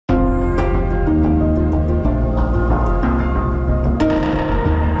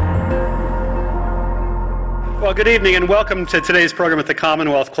Well, good evening and welcome to today's program at the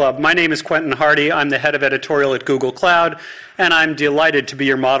Commonwealth Club. My name is Quentin. I'm the head of editorial at Google Cloud, and I'm delighted to be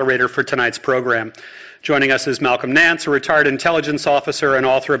your moderator for tonight's program. Joining us is Malcolm Nance, a retired intelligence officer and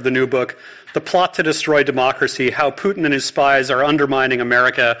author of the new book, The Plot to Destroy Democracy, How Putin and His Spies Are Undermining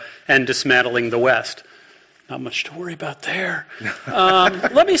America and Dismantling the West. Not much to worry about there.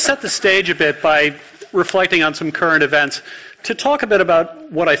 Let me set the stage a bit by reflecting on some current events to talk a bit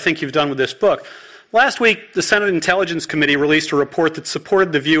about what I think you've done with this book. Last week, the Senate Intelligence Committee released a report that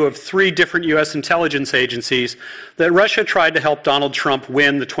supported the view of 3 different U.S. intelligence agencies that Russia tried to help Donald Trump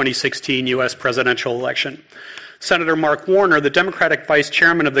win the 2016 U.S. presidential election. Senator Mark Warner, the Democratic vice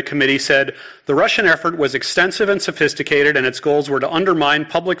chairman of the committee, said the Russian effort was extensive and sophisticated, and its goals were to undermine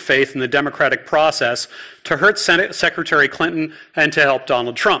public faith in the democratic process, to hurt Senate Secretary Clinton, and to help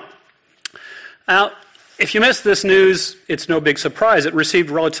Donald Trump. Now, if you missed this news, it's no big surprise. It received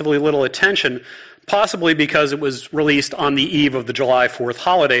relatively little attention, possibly because it was released on the eve of the July 4th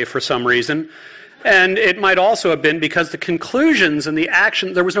holiday for some reason. And it might also have been because the conclusions and the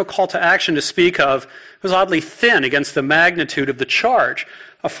action, there was no call to action to speak of, was oddly thin against the magnitude of the charge.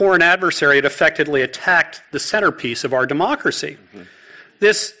 A foreign adversary had effectively attacked the centerpiece of our democracy.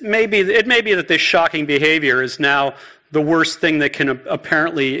 It may be that this shocking behavior is now the worst thing that can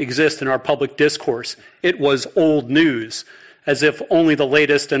apparently exist in our public discourse. It was old news, as if only the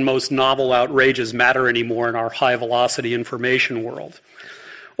latest and most novel outrages matter anymore in our high-velocity information world.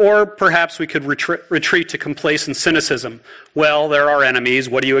 Or perhaps we could retreat to complacent cynicism. Well, they're our enemies,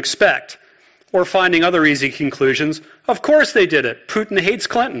 what do you expect? Or finding other easy conclusions. Of course they did it. Putin hates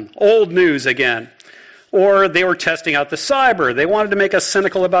Clinton. Old news again. Or they were testing out the cyber. They wanted to make us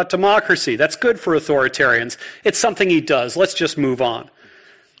cynical about democracy. That's good for authoritarians. It's something he does. Let's just move on.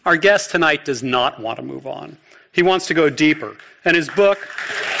 Our guest tonight does not want to move on. He wants to go deeper. And his book,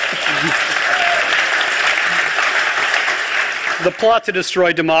 The Plot to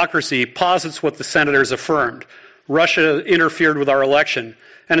Destroy Democracy, posits what the senators affirmed. Russia interfered with our election,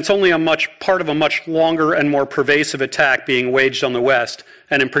 and it's only part of a much longer and more pervasive attack being waged on the West,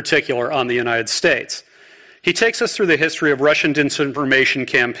 and in particular on the United States. He takes us through the history of Russian disinformation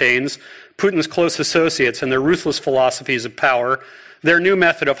campaigns, Putin's close associates and their ruthless philosophies of power, their new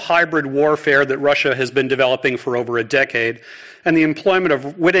method of hybrid warfare that Russia has been developing for over a decade, and the employment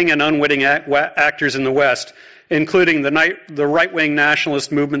of witting and unwitting actors in the West, including the right-wing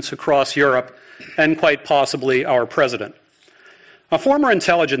nationalist movements across Europe, and quite possibly our president. A former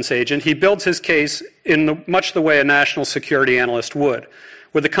intelligence agent, he builds his case in much the way a national security analyst would,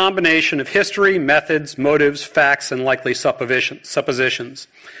 with a combination of history, methods, motives, facts, and likely suppositions.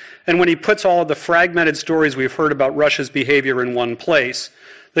 And when he puts all of the fragmented stories we've heard about Russia's behavior in one place,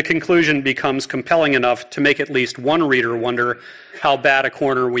 the conclusion becomes compelling enough to make at least one reader wonder how bad a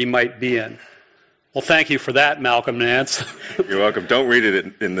corner we might be in. Well, thank you for that, Malcolm Nance. You're welcome. Don't read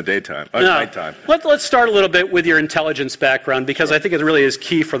it in the daytime, nighttime. Let's start a little bit with your intelligence background, because I think it really is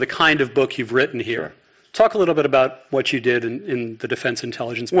key for the kind of book you've written here. Sure. Talk a little bit about what you did in the defense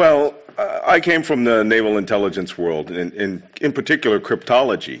intelligence. Well, I came from the naval intelligence world, in particular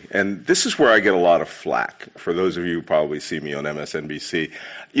cryptology, and this is where I get a lot of flack. For those of you who probably see me on MSNBC,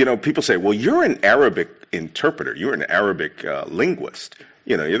 people say, well, you're an Arabic interpreter, you're an Arabic linguist.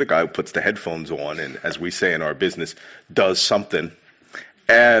 You're the guy who puts the headphones on and, as we say in our business, does something.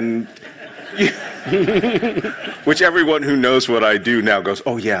 And which everyone who knows what I do now goes,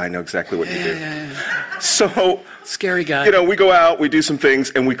 oh, yeah, I know exactly what you do. Yeah. So, scary guy. We go out, we do some things,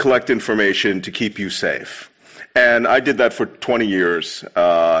 and we collect information to keep you safe. And I did that for 20 years,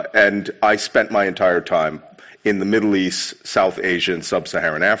 and I spent my entire time in the Middle East, South Asia, and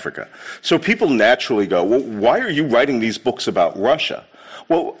Sub-Saharan Africa. So people naturally go, well, why are you writing these books about Russia?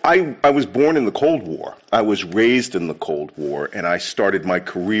 Well, I was born in the Cold War. I was raised in the Cold War, and I started my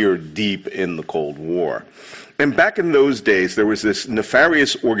career deep in the Cold War. And back in those days, there was this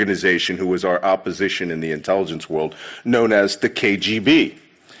nefarious organization who was our opposition in the intelligence world, known as the KGB.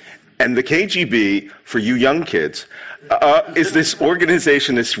 And the KGB, for you young kids, is this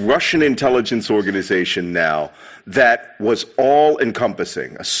organization, this Russian intelligence organization now, that was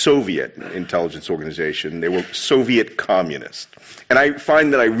all-encompassing, a Soviet intelligence organization. They were Soviet communists. And I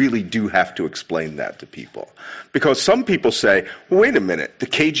find that I really do have to explain that to people. Because some people say, well, wait a minute, the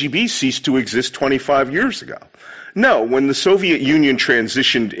KGB ceased to exist 25 years ago. No, when the Soviet Union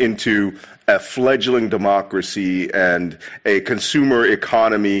transitioned into a fledgling democracy and a consumer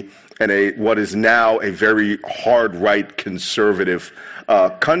economy and what is now a very hard-right conservative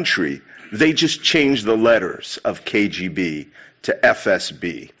country, they just changed the letters of KGB to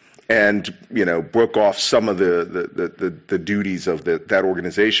FSB. and, broke off some of the duties of that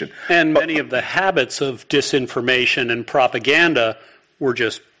organization. And many of the habits of disinformation and propaganda were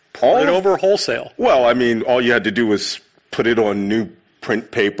just put over wholesale. Well, I mean, all you had to do was put it on new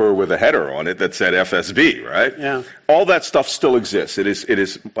print paper with a header on it that said FSB, right? Yeah. All that stuff still exists. It is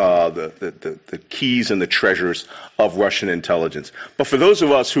the keys and the treasures of Russian intelligence. But for those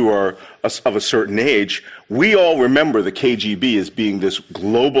of us who are of a certain age, we all remember the KGB as being this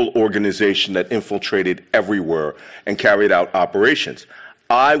global organization that infiltrated everywhere and carried out operations.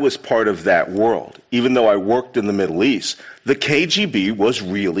 I was part of that world. Even though I worked in the Middle East, the KGB was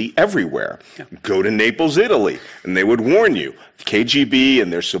really everywhere. Yeah. Go to Naples, Italy, and they would warn you. KGB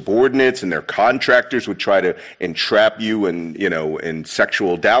and their subordinates and their contractors would try to entrap you in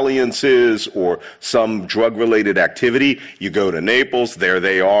sexual dalliances or some drug-related activity. You go to Naples, there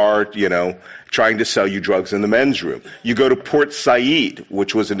they are, trying to sell you drugs in the men's room. You go to Port Said,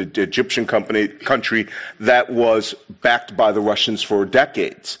 which was an Egyptian country that was backed by the Russians for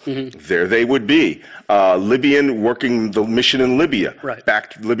decades. Mm-hmm. There they would be. Libyan working the mission in Libya, right.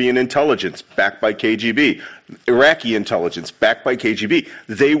 Backed Libyan intelligence, backed by KGB. Iraqi intelligence, backed by KGB.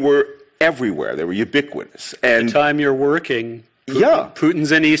 They were everywhere. They were ubiquitous. And the time you're working,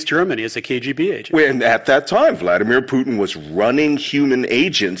 Putin's in East Germany as a KGB agent. And at that time, Vladimir Putin was running human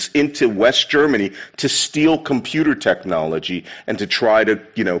agents into West Germany to steal computer technology and to try to,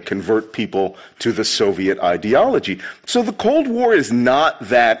 convert people to the Soviet ideology. So the Cold War is not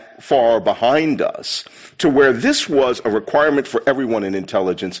that far behind us, to where this was a requirement for everyone in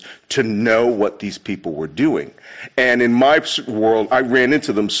intelligence to know what these people were doing. And in my world, I ran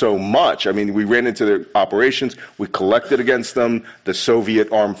into them so much. I mean, we ran into their operations. We collected against them. The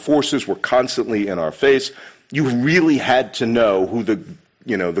Soviet armed forces were constantly in our face. You really had to know who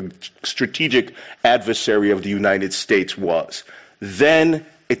the strategic adversary of the United States was. Then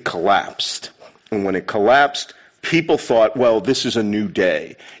it collapsed. And when it collapsed, people thought, well, this is a new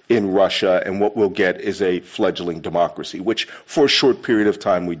day in Russia, and what we'll get is a fledgling democracy, which for a short period of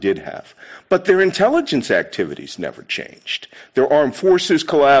time we did have. But their intelligence activities never changed. Their armed forces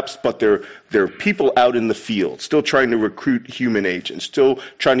collapsed, but there are people out in the field still trying to recruit human agents, still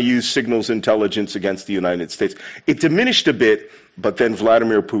trying to use signals intelligence against the United States. It diminished a bit, but then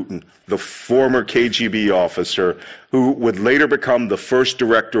Vladimir Putin, the former KGB officer who would later become the first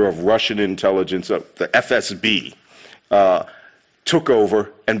director of Russian intelligence, the FSB, took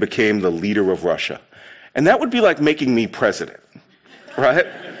over and became the leader of Russia. And that would be like making me president, right?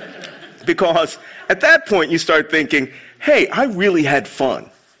 Because at that point you start thinking, hey, I really had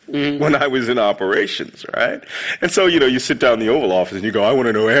fun when I was in operations, right? And so, you sit down in the Oval Office and you go, I want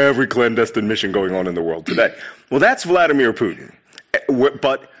to know every clandestine mission going on in the world today. Well, that's Vladimir Putin.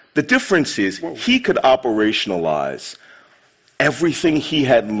 But the difference is he could operationalize everything he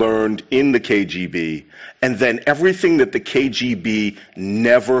had learned in the KGB, and then everything that the KGB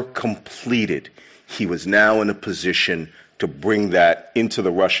never completed. He was now in a position to bring that into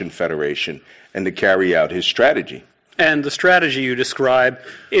the Russian Federation and to carry out his strategy. And the strategy you describe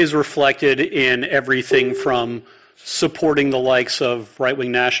is reflected in everything from supporting the likes of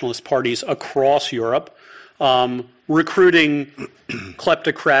right-wing nationalist parties across Europe, recruiting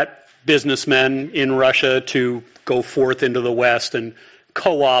kleptocrat businessmen in Russia to go forth into the West and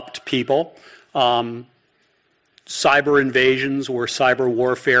co-opt people, cyber invasions or cyber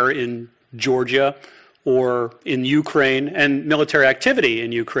warfare in Georgia or in Ukraine, and military activity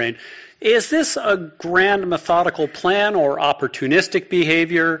in Ukraine. Is this a grand methodical plan or opportunistic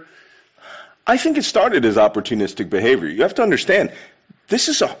behavior? I think it started as opportunistic behavior. You have to understand, this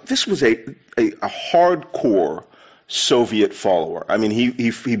was a hardcore Soviet follower. I mean,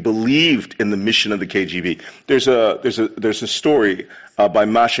 he believed in the mission of the KGB. There's a story by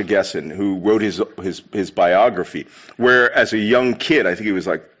Masha Gessen, who wrote his biography, where as a young kid, I think he was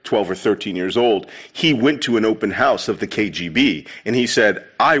like 12 or 13 years old, he went to an open house of the KGB, and he said,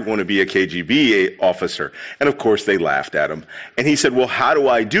 I want to be a KGB officer. And of course, they laughed at him. And he said, well, how do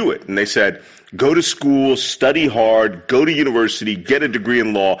I do it? And they said, go to school, study hard, go to university, get a degree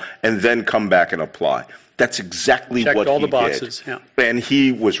in law, and then come back and apply. That's exactly Checked what all he the boxes, did. Yeah. And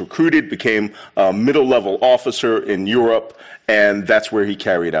he was recruited, became a middle-level officer in Europe, and that's where he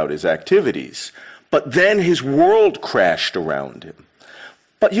carried out his activities. But then his world crashed around him.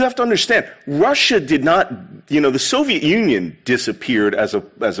 But you have to understand, Russia did not, the Soviet Union disappeared as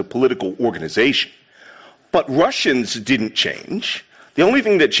a political organization. But Russians didn't change. The only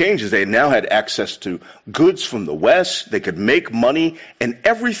thing that changed is they now had access to goods from the West. They could make money, and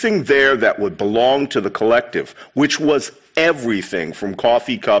everything there that would belong to the collective, which was everything from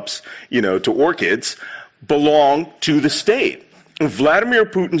coffee cups, to orchids, belonged to the state. Vladimir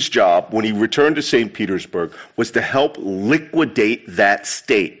Putin's job, when he returned to St. Petersburg, was to help liquidate that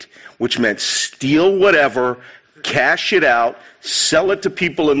state, which meant steal whatever, cash it out, sell it to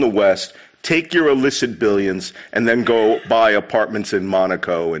people in the West, take your illicit billions, and then go buy apartments in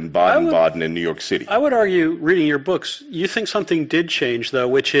Monaco and Baden-Baden in New York City. I would argue, reading your books, you think something did change, though,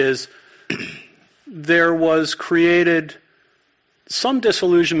 which is there was created some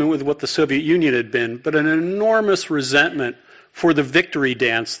disillusionment with what the Soviet Union had been, but an enormous resentment for the victory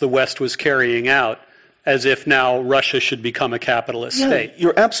dance the West was carrying out, as if now Russia should become a capitalist state.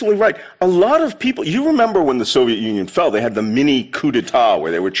 You're absolutely right. A lot of people, you remember when the Soviet Union fell, they had the mini coup d'etat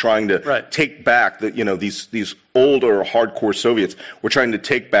where they were trying to take back these older hardcore Soviets were trying to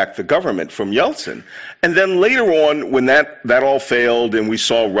take back the government from Yeltsin. And then later on, when that all failed and we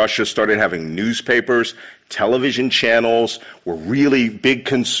saw Russia started having newspapers, television channels, were really big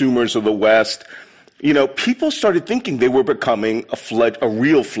consumers of the West, people started thinking they were becoming a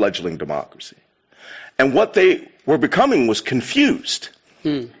real fledgling democracy. And what they were becoming was confused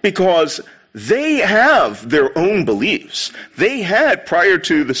because they have their own beliefs. They had, prior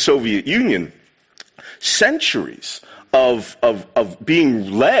to the Soviet Union, centuries of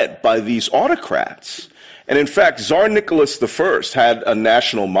being led by these autocrats. And in fact, Tsar Nicholas I had a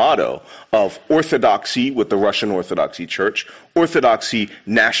national motto of orthodoxy with the Russian Orthodox Church, orthodoxy,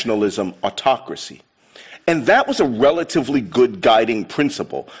 nationalism, autocracy. And that was a relatively good guiding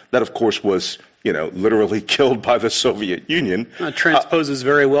principle that, of course, was literally killed by the Soviet Union. It transposes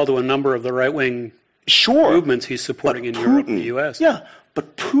very well to a number of the right-wing movements he's supporting in Europe and the U.S. Yeah,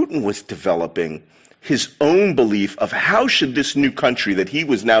 but Putin was developing his own belief of how should this new country that he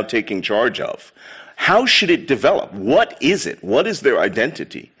was now taking charge of, how should it develop? What is it? What is their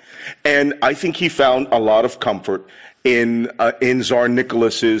identity? And I think he found a lot of comfort in Tsar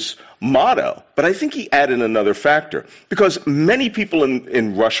Nicholas's motto. But I think he added another factor, because many people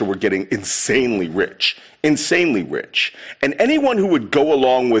in Russia were getting insanely rich. And anyone who would go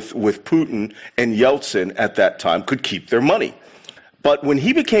along with Putin and Yeltsin at that time could keep their money. But when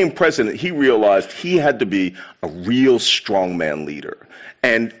he became president, he realized he had to be a real strongman leader.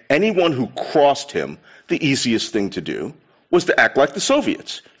 And anyone who crossed him, the easiest thing to do was to act like the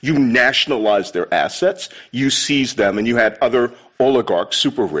Soviets. You nationalized their assets, you seized them, and you had other oligarchs,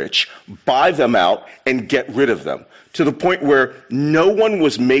 super rich, buy them out and get rid of them, to the point where no one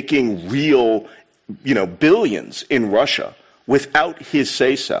was making real, billions in Russia without his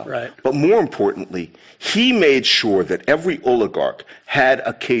say-so. Right. But more importantly, he made sure that every oligarch had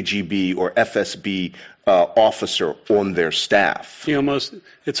a KGB or FSB officer on their staff.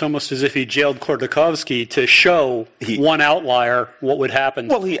 It's almost as if he jailed Khodorkovsky to show one outlier what would happen.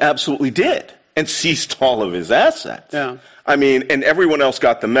 Well, he absolutely did, and seized all of his assets. Yeah. And everyone else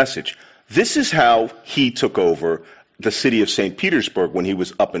got the message. This is how he took over the city of St. Petersburg when he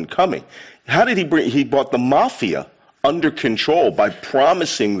was up and coming. How did he brought the mafia under control by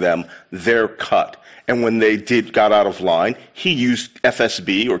promising them their cut. And when they got out of line, he used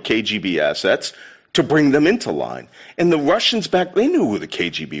FSB or KGB assets to bring them into line. And the Russians they knew who the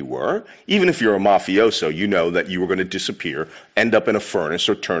KGB were. Even if you're a mafioso, you know that you were going to disappear, end up in a furnace,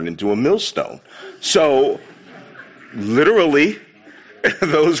 or turn into a millstone. So, literally,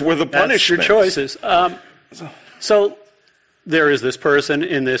 those were the punishments. That's your choices. So, there is this person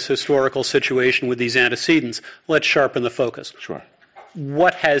in this historical situation with these antecedents. Let's sharpen the focus. Sure.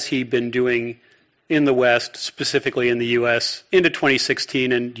 What has he been doing in the West, specifically in the U.S., into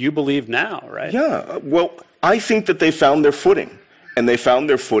 2016, and you believe now, right? Yeah. Well, I think that they found their footing. And they found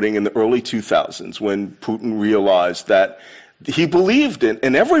their footing in the early 2000s when Putin realized that he believed in,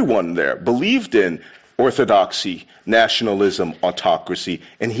 and everyone there believed in, orthodoxy, nationalism, autocracy,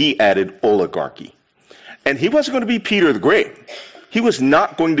 and he added oligarchy. And he wasn't going to be Peter the Great. He was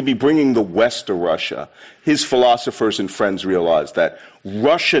not going to be bringing the West to Russia. His philosophers and friends realized that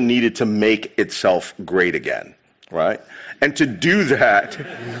Russia needed to make itself great again, right? And to do that,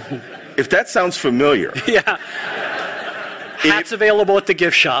 if that sounds familiar. Yeah. Hats available at the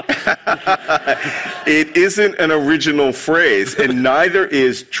gift shop. It isn't an original phrase, and neither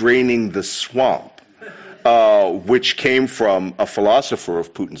is draining the swamp, which came from a philosopher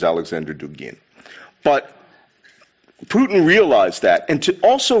of Putin's, Alexander Dugin. But Putin realized that, and to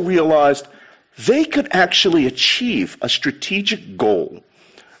also realized they could actually achieve a strategic goal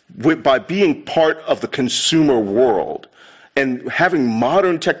by being part of the consumer world and having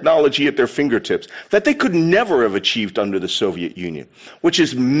modern technology at their fingertips that they could never have achieved under the Soviet Union, which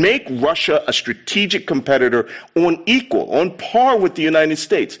is make Russia a strategic competitor on par with the United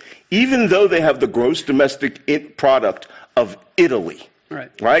States, even though they have the gross domestic product of Italy.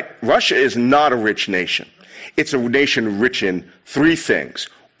 Right? Russia is not a rich nation. It's a nation rich in three things: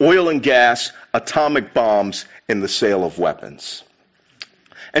 oil and gas, atomic bombs, and the sale of weapons.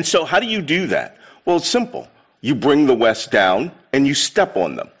 And so how do you do that? Well, it's simple. You bring the West down and you step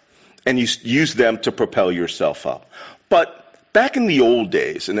on them, and you use them to propel yourself up. But back in the old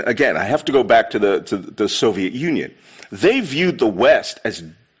days, and again, I have to go back to the Soviet Union, they viewed the West as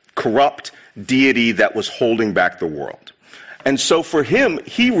corrupt deity that was holding back the world. And so for him,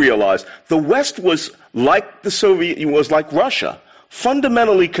 he realized the West was like the Soviet Union, was like Russia,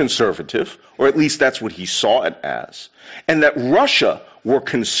 fundamentally conservative, or at least that's what he saw it as, and that Russia were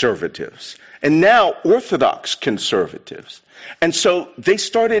conservatives, and now orthodox conservatives. And so they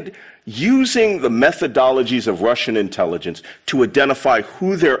started using the methodologies of Russian intelligence to identify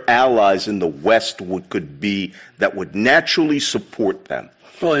who their allies in the West could be that would naturally support them.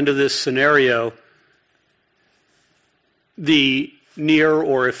 Well, into this scenario, the near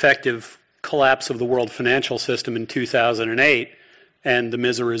or effective collapse of the world financial system in 2008 and the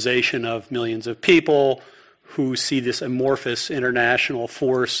miserization of millions of people who see this amorphous international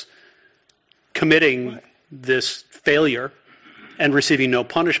force committing this failure and receiving no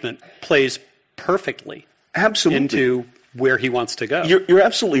punishment plays perfectly into where he wants to go. You're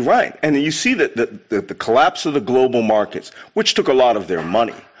absolutely right. And you see that the collapse of the global markets, which took a lot of their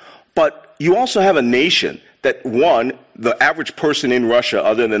money. But you also have a nation that, one, the average person in Russia,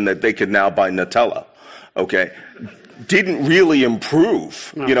 other than that they could now buy Nutella, okay, didn't really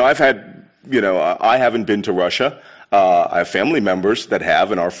improve. No. I haven't been to Russia. I have family members that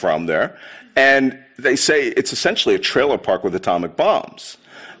have and are from there. And they say it's essentially a trailer park with atomic bombs.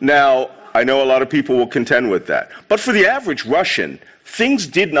 Now, I know a lot of people will contend with that. But for the average Russian, things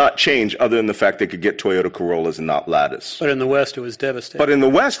did not change other than the fact they could get Toyota Corollas and not Ladas. But in the West, it was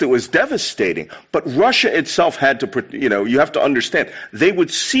devastating. But Russia itself had to, you have to understand, they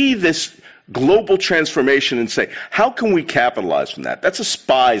would see this global transformation and say, how can we capitalize from that? That's a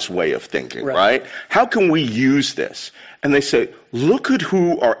spy's way of thinking, right? How can we use this? And they say, look at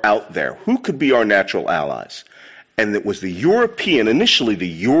who are out there. Who could be our natural allies? And it was initially the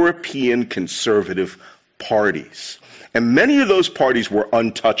European conservative parties. And many of those parties were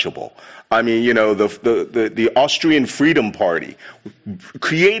untouchable. I mean, the Austrian Freedom Party,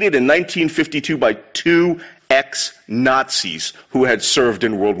 created in 1952 by two ex-Nazis who had served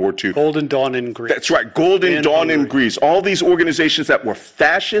in World War II. Golden Dawn in Greece. That's right, Golden Dawn in Greece. All these organizations that were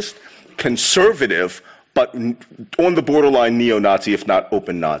fascist, conservative, but on the borderline neo-Nazi, if not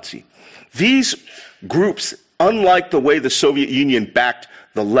open Nazi. These groups, unlike the way the Soviet Union backed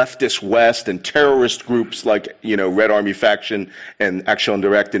the leftist West and terrorist groups like, Red Army Faction and Action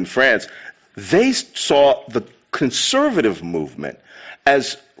Directe in France, they saw the conservative movement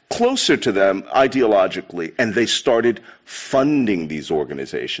as closer to them ideologically, and they started funding these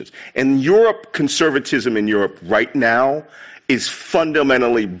organizations. And conservatism in Europe right now is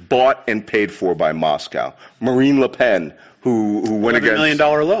fundamentally bought and paid for by Moscow. Marine Le Pen, who went against... $1 million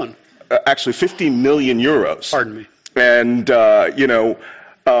loan. Actually, 50 million euros. Pardon me. And,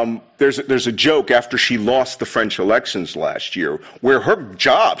 there's a joke after she lost the French elections last year where her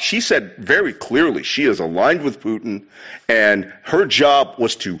job, she said very clearly, she is aligned with Putin, and her job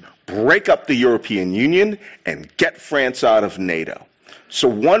was to break up the European Union and get France out of NATO. So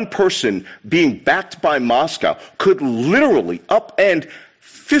one person being backed by Moscow could literally upend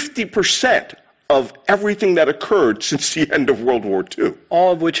 50% of everything that occurred since the end of World War II.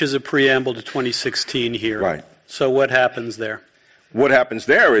 All of which is a preamble to 2016 here. Right. So what happens there? What happens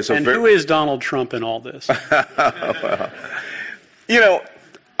there is who is Donald Trump in all this? Well,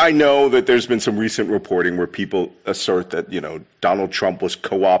 I know that there's been some recent reporting where people assert that, Donald Trump was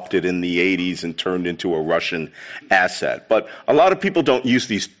co-opted in the 80s and turned into a Russian asset. But a lot of people don't use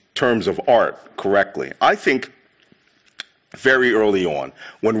these terms of art correctly. I think very early on,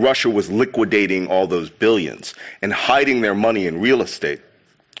 when Russia was liquidating all those billions and hiding their money in real estate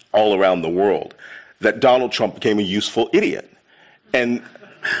all around the world, that Donald Trump became a useful idiot. And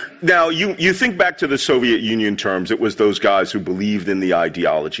now you think back to the Soviet Union terms, it was those guys who believed in the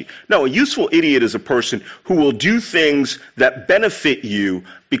ideology. No, a useful idiot is a person who will do things that benefit you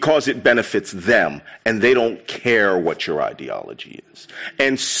because it benefits them, and they don't care what your ideology is.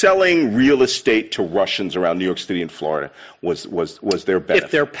 And selling real estate to Russians around New York City and Florida was their benefit.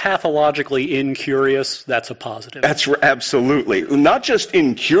 If they're pathologically incurious, that's a positive. That's absolutely. Not just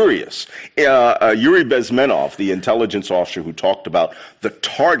incurious. Yuri Bezmenov, the intelligence officer who talked about the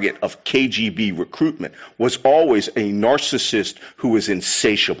target of KGB recruitment, was always a narcissist who was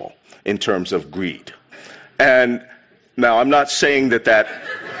insatiable in terms of greed. And now, I'm not saying that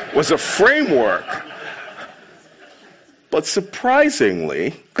was a framework. But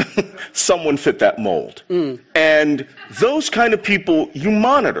surprisingly, someone fit that mold. And those kind of people you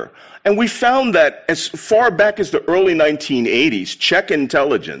monitor. And we found that as far back as the early 1980s, Czech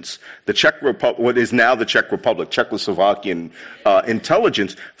intelligence, the Czech Republic, what is now the Czech Republic, Czechoslovakian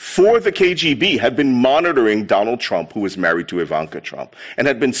intelligence, for the KGB had been monitoring Donald Trump, who was married to Ivanka Trump, and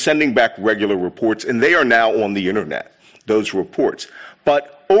had been sending back regular reports, and they are now on the internet, those reports.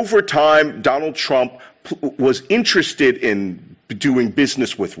 But over time, Donald Trump was interested in doing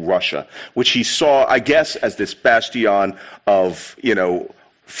business with Russia, which he saw, I guess, as this bastion of,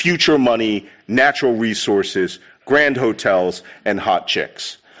 future money, natural resources, grand hotels, and hot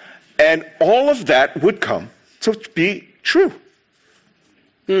chicks. And all of that would come to be true.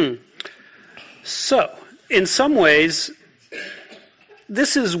 So, in some ways,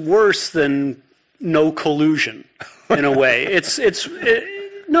 this is worse than no collusion, in a way.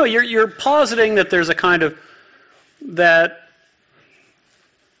 No, you're positing that there's a kind of, that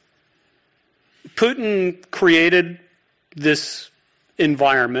Putin created this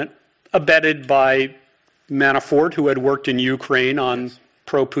environment abetted by Manafort, who had worked in Ukraine on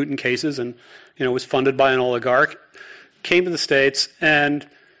pro-Putin cases and was funded by an oligarch, came to the States and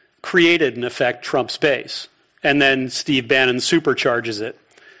created, in effect, Trump's base. And then Steve Bannon supercharges it.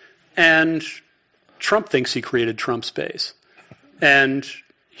 And Trump thinks he created Trump's base. And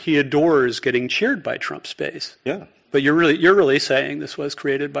he adores getting cheered by Trump's base. Yeah. But you're really saying this was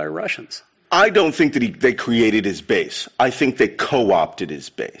created by Russians. I don't think that they created his base. I think they co-opted his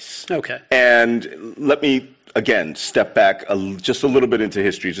base. Okay. And let me, again, step back just a little bit into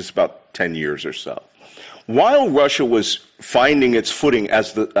history, just about 10 years or so. While Russia was finding its footing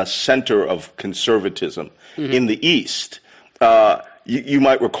as a center of conservatism in the East, you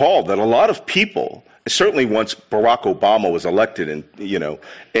might recall that a lot of people, certainly once Barack Obama was elected in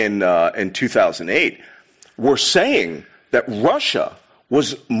 2008, were saying that Russia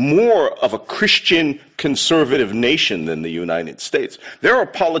was more of a Christian conservative nation than the United States. There are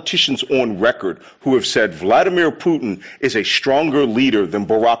politicians on record who have said Vladimir Putin is a stronger leader than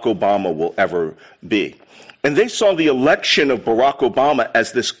Barack Obama will ever be. And they saw the election of Barack Obama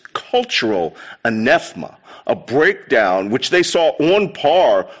as this cultural anathema, a breakdown, which they saw on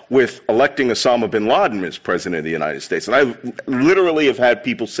par with electing Osama bin Laden as president of the United States. And I literally have had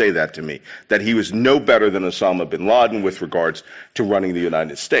people say that to me, that he was no better than Osama bin Laden with regards to running the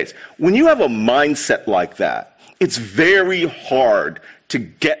United States. When you have a mindset like that, it's very hard to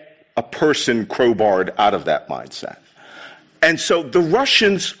get a person crowbarred out of that mindset. And so the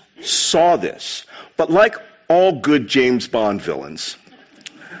Russians saw this, but like all good James Bond villains,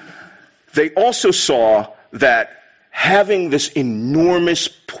 they also saw that having this enormous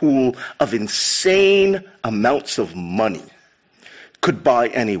pool of insane amounts of money could buy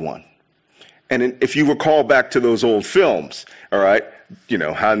anyone. And if you recall back to those old films, all right,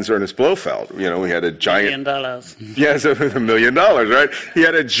 Hans Ernst Blofeld, he had a giant... $1 million. Yes, $1 million, right? He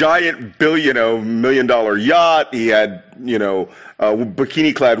had a giant $1 million yacht. He had,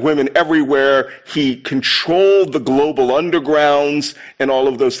 bikini-clad women everywhere. He controlled the global undergrounds and all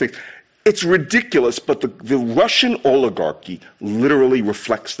of those things. It's ridiculous, but the Russian oligarchy literally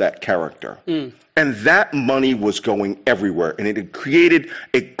reflects that character. And that money was going everywhere, and it had created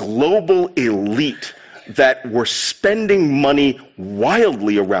a global elite that were spending money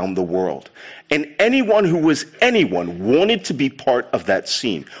wildly around the world. And anyone who was anyone wanted to be part of that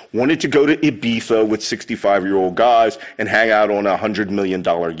scene, wanted to go to Ibiza with 65-year-old guys and hang out on a $100 million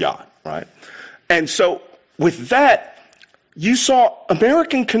yacht, right? And so with that, you saw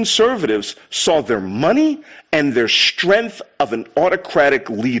American conservatives saw their money and their strength of an autocratic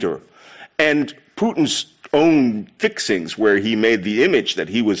leader. And Putin's own fixings, where he made the image that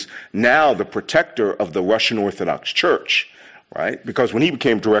he was now the protector of the Russian Orthodox Church, right? Because when he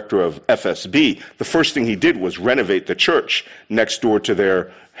became director of FSB, the first thing he did was renovate the church next door to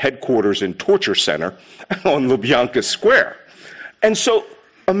their headquarters and torture center on Lubyanka Square. And so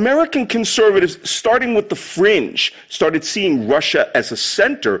American conservatives, starting with the fringe, started seeing Russia as a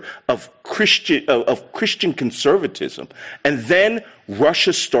center of Christian conservatism. And then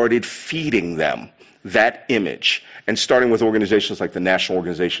Russia started feeding them that image. And starting with organizations like the National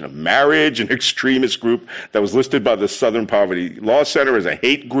Organization of Marriage, an extremist group that was listed by the Southern Poverty Law Center as a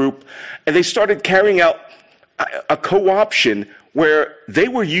hate group. And they started carrying out a co-option where they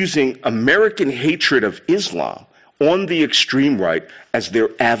were using American hatred of Islam on the extreme right as their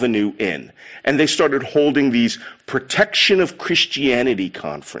avenue in. And they started holding these protection of Christianity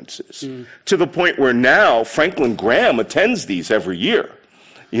conferences to the point where now Franklin Graham attends these every year,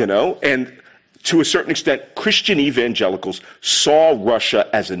 and to a certain extent, Christian evangelicals saw Russia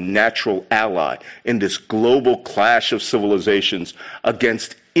as a natural ally in this global clash of civilizations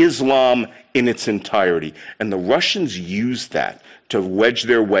against Islam in its entirety. And the Russians used that to wedge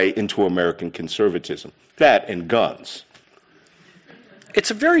their way into American conservatism. That and guns.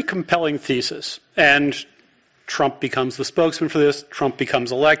 It's a very compelling thesis, and Trump becomes the spokesman for this. Trump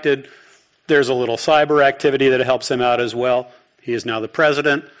becomes elected. There's a little cyber activity that helps him out as well. He is now the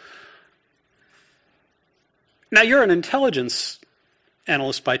president. Now, you're an intelligence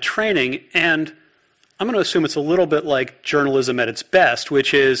analyst by training, and I'm going to assume it's a little bit like journalism at its best,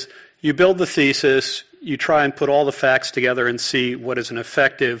 which is you build the thesis, you try and put all the facts together and see what is an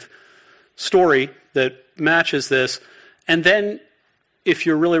effective story that matches this, and then if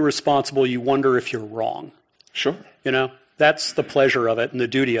you're really responsible, you wonder if you're wrong. Sure. You know, that's the pleasure of it and the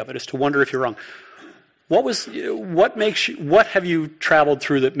duty of it, is to wonder if you're wrong. What have you traveled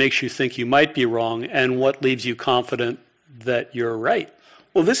through that makes you think you might be wrong, and what leaves you confident that you're right?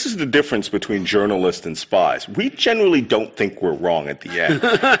 Well, this is the difference between journalists and spies. We generally don't think we're wrong at the end.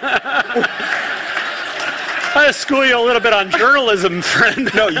 I school you a little bit on journalism, friend.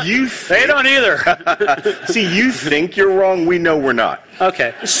 No, you think. They don't either. See, you think you're wrong. We know we're not.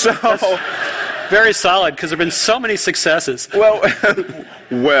 Okay. So. Very solid, because there have been so many successes.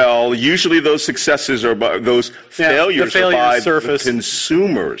 Well, usually those successes are by those failures are by the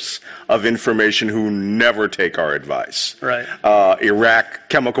consumers of information who never take our advice. Right. Iraq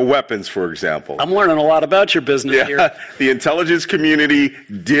chemical weapons, for example. I'm learning a lot about your business here. The intelligence community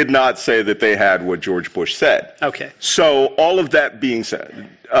did not say that they had what George Bush said. Okay. So all of that being said,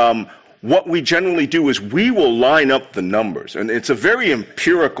 what we generally do is we will line up the numbers, and it's a very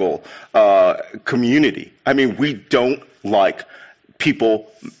empirical community. I mean, we don't like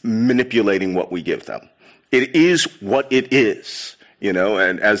people manipulating what we give them. It is what it is, you know,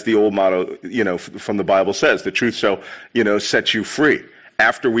 and as the old motto, you know, from the Bible says, the truth shall, you know, set you free.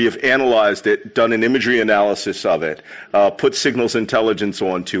 After we have analyzed it, done an imagery analysis of it, put signals intelligence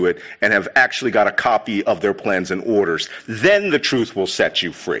onto it, and have actually got a copy of their plans and orders, then the truth will set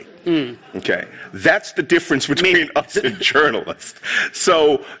you free. Okay? That's the difference between us and journalists.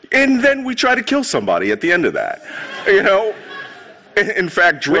 So, and then we try to kill somebody at the end of that. You know? In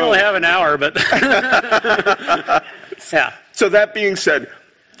fact, we only have an hour, but yeah. So that being said,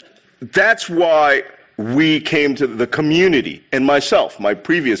 that's why we came to the community and myself, my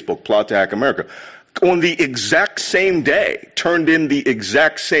previous book, Plot to Hack America, on the exact same day, turned in the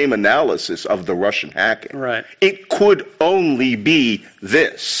exact same analysis of the Russian hacking. Right. It could only be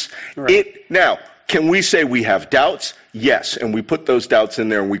this. Right. Now, can we say we have doubts? Yes, and we put those doubts in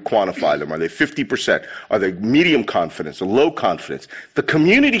there and we quantify them. Are they 50%? Are they medium confidence or low confidence? The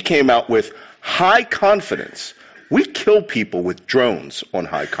community came out with high confidence. We kill people with drones on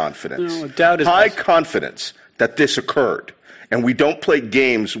high confidence. No, doubt is high confidence that this occurred. And we don't play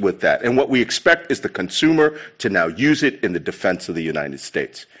games with that. And what we expect is the consumer to now use it in the defense of the United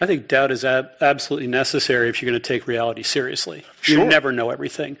States. I think doubt is absolutely necessary if you're going to take reality seriously. Sure. You never know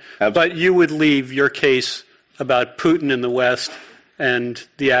everything. Absolutely. But you would leave your case about Putin in the West and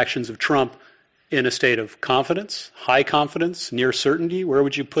the actions of Trump in a state of confidence, high confidence, near certainty. Where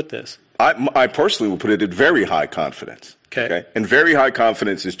would you put this? I personally would put it at very high confidence. Okay. And very high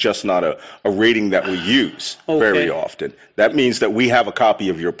confidence is just not a rating that we use very often. That means that we have a copy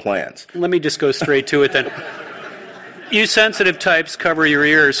of your plans. Let me just go straight to it then. You sensitive types, cover your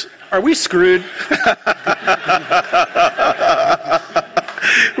ears. Are we screwed?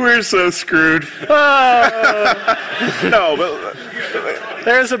 We're so screwed. No, but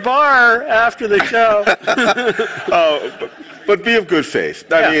there's a bar after the show. But be of good faith.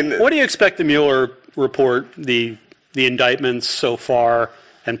 I mean, what do you expect the Mueller report, the indictments so far,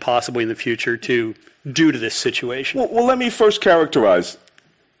 and possibly in the future, to do to this situation? Well, let me first characterize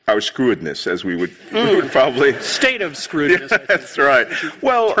our screwedness, as we would probably state of screwedness. Yeah, that's right.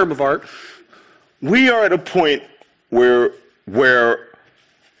 Well, term of art. We are at a point where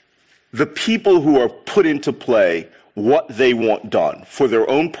the people who are put into play what they want done for their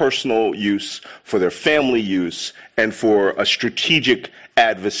own personal use, for their family use, and for a strategic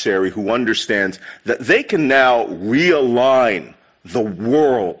adversary who understands that they can now realign the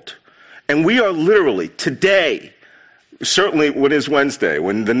world. And we are literally, today, certainly when is Wednesday,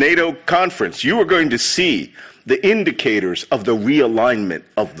 when the NATO conference, you are going to see the indicators of the realignment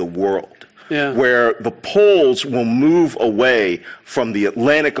of the world. Yeah. Where the poles will move away from the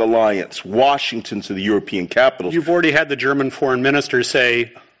Atlantic Alliance, Washington to the European capitals. You've already had the German foreign minister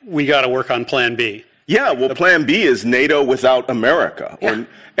say, we got to work on Plan B. Yeah, well, Plan B is NATO without America. Yeah.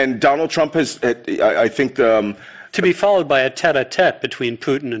 And Donald Trump has, I think To be followed by a tete-a-tete between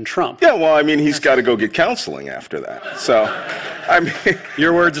Putin and Trump. Yeah, well, I mean, he's got to go get counseling after that. So, I mean...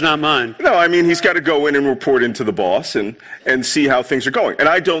 Your words, not mine. No, I mean, he's got to go in and report into the boss and see how things are going. And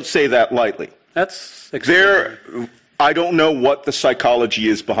I don't say that lightly. That's I don't know what the psychology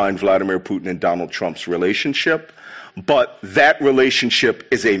is behind Vladimir Putin and Donald Trump's relationship, but that relationship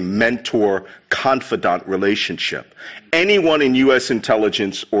is a mentor-confidant relationship. Anyone in U.S.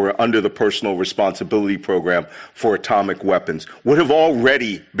 intelligence or under the Personal Responsibility Program for atomic weapons would have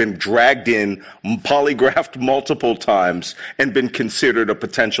already been dragged in, polygraphed multiple times, and been considered a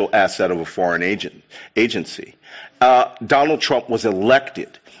potential asset of a foreign agency. Donald Trump was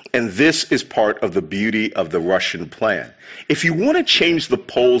elected. And this is part of the beauty of the Russian plan. If you want to change the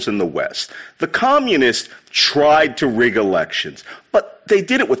polls in the West, the communists tried to rig elections, but they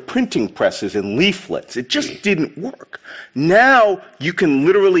did it with printing presses and leaflets. It just didn't work. Now you can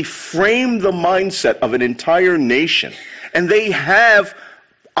literally frame the mindset of an entire nation, and they have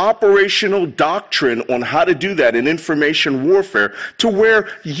operational doctrine on how to do that in information warfare to where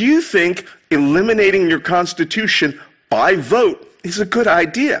you think eliminating your constitution by vote is a good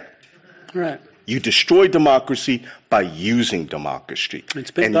idea. Right. You destroy democracy by using democracy. It's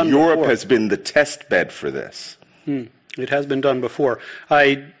been and done Europe before. has been the test bed for this. It has been done before.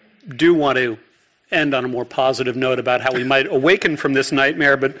 I do want to end on a more positive note about how we might awaken from this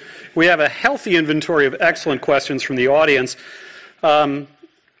nightmare, but we have a healthy inventory of excellent questions from the audience.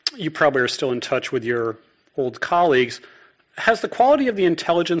 You probably are still in touch with your old colleagues. Has the quality of the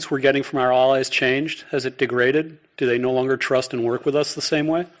intelligence we're getting from our allies changed? Has it degraded? Do they no longer trust and work with us the same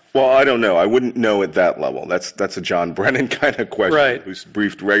way? Well, I don't know. I wouldn't know at that level. That's a John Brennan kind of question, right, who's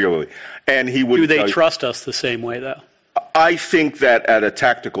briefed regularly. And he would. Do they trust us the same way, though? I think that at a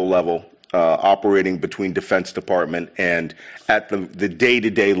tactical level, operating between Defense Department and at the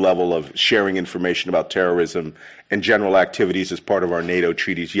day-to-day level of sharing information about terrorism and general activities as part of our NATO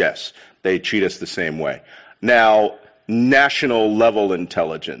treaties, yes, they treat us the same way. Now, national level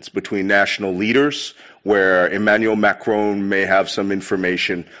intelligence between national leaders, where Emmanuel Macron may have some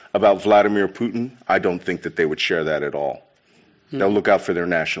information about Vladimir Putin, I don't think that they would share that at all. They'll look out for their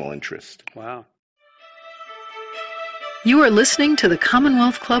national interest. Wow. You are listening to the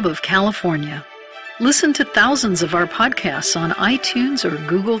Commonwealth Club of California. Listen to thousands of our podcasts on iTunes or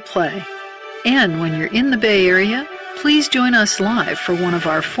Google Play. And when you're in the Bay Area, please join us live for one of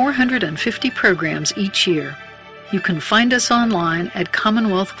our 450 programs each year. You can find us online at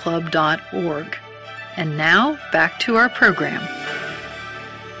commonwealthclub.org. And now, back to our program.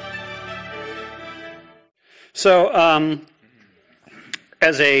 So,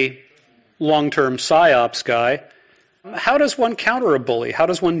 as a long-term PSYOPs guy, how does one counter a bully? How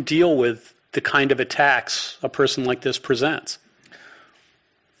does one deal with the kind of attacks a person like this presents?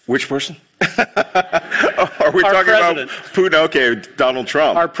 Which person? Are we talking president. about Putin? Okay, Donald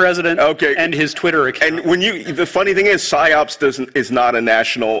Trump. Our president, okay, and his Twitter account. And the funny thing is, PSYOPs is not a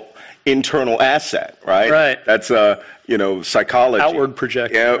national internal asset, right? Right. That's psychology. Outward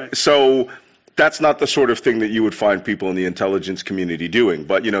projection. Yeah. Right. So that's not the sort of thing that you would find people in the intelligence community doing.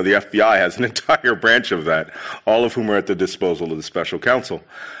 But the FBI has an entire branch of that, all of whom are at the disposal of the special counsel.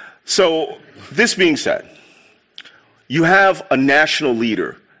 So this being said, you have a national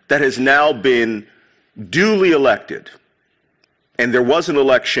leader that has now been duly elected, and there was an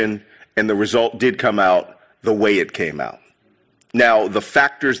election, and the result did come out the way it came out. Now, the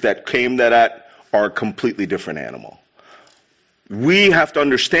factors that came to that are a completely different animal. We have to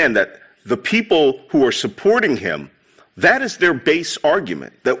understand that the people who are supporting him, that is their base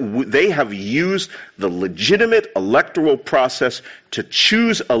argument, that they have used the legitimate electoral process to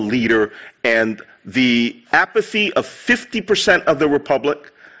choose a leader, and the apathy of 50% of the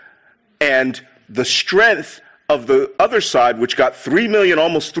Republic and the strength of the other side, which got 3 million,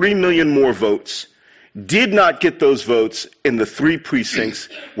 almost 3 million more votes, did not get those votes in the 3 precincts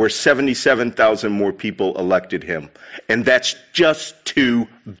where 77,000 more people elected him. And that's just too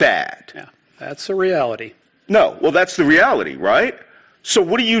bad. Yeah, that's a reality. No, well, that's the reality, right? So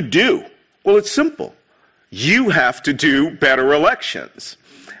what do? Well, it's simple. You have to do better elections.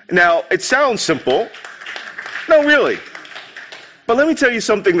 Now, it sounds simple. No, really. But let me tell you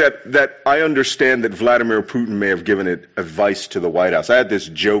something that I understand that Vladimir Putin may have given advice to the White House. I had this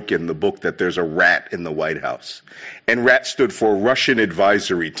joke in the book that there's a RAT in the White House. And RAT stood for Russian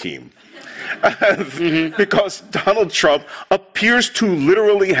Advisory Team. Because Donald Trump appears to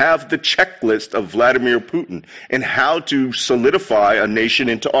literally have the checklist of Vladimir Putin and how to solidify a nation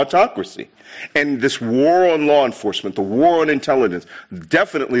into autocracy. And this war on law enforcement, the war on intelligence,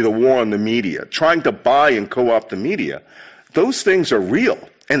 definitely the war on the media, trying to buy and co-opt the media, those things are real.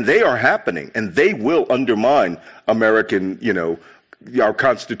 And they are happening, and they will undermine American, our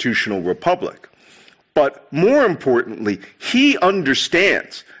constitutional republic. But more importantly, he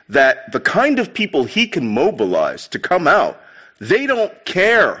understands that the kind of people he can mobilize to come out, they don't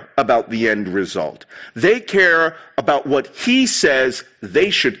care about the end result. They care about what he says they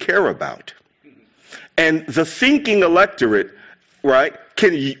should care about. And the thinking electorate, right,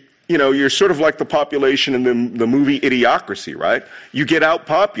 you're sort of like the population in the movie Idiocracy, right? You get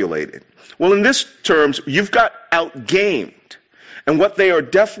outpopulated. Well, in this terms, you've got outgamed. And what they are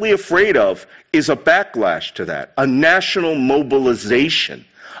deathly afraid of is a backlash to that, a national mobilization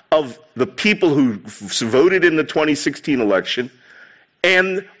of the people who voted in the 2016 election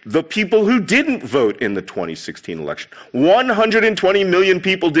and the people who didn't vote in the 2016 election. 120 million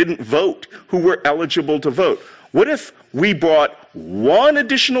people didn't vote who were eligible to vote. What if we brought one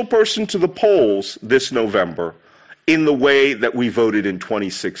additional person to the polls this November in the way that we voted in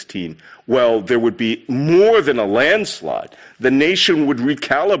 2016? Well, there would be more than a landslide. The nation would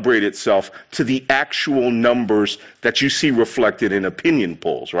recalibrate itself to the actual numbers that you see reflected in opinion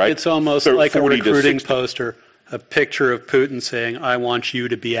polls, right? It's almost like a recruiting poster, a picture of Putin saying, I want you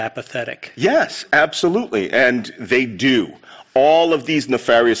to be apathetic. Yes, absolutely. And they do. All of these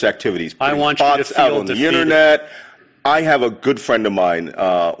nefarious activities. I want you to feel out on defeated. The internet. I have a good friend of mine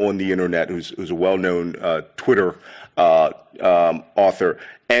on the internet who's a well-known Twitter author,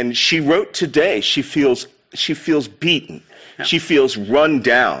 and she wrote today she feels beaten. Yeah. She feels run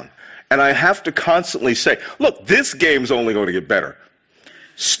down. And I have to constantly say, look, this game's only going to get better.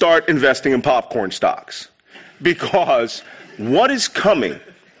 Start investing in popcorn stocks. Because what is coming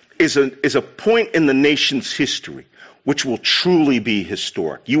is a point in the nation's history which will truly be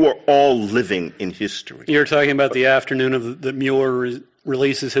historic. You are all living in history. You're talking about the afternoon of that Mueller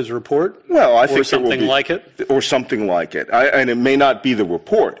releases his report? Well, I think something like it? Or something like it. And it may not be the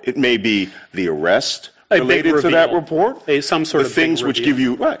report. It may be the arrest related to that report. Some sort of things which give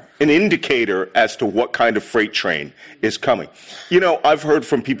you an indicator as to what kind of freight train is coming. I've heard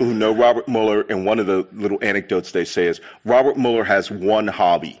from people who know Robert Mueller, and one of the little anecdotes they say is Robert Mueller has one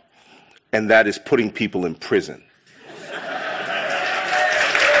hobby, and that is putting people in prison.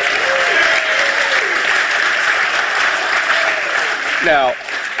 Now,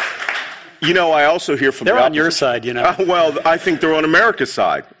 I also hear from they're on your side, well, I think they're on America's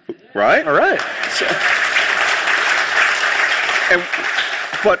side, right? All right.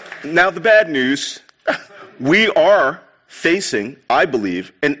 But now the bad news, we are facing, I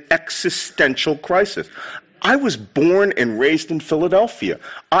believe, an existential crisis. I was born and raised in Philadelphia.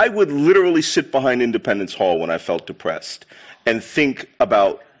 I would literally sit behind Independence Hall when I felt depressed and think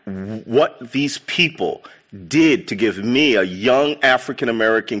about what these people did to give me, a young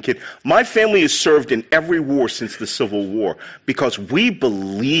African-American kid. My family has served in every war since the Civil War because we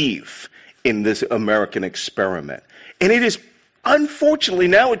believe in this American experiment. And it is, unfortunately,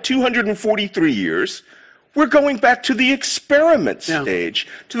 now at 243 years, we're going back to the experiment stage,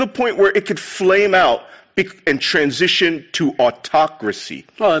 to the point where it could flame out and transition to autocracy.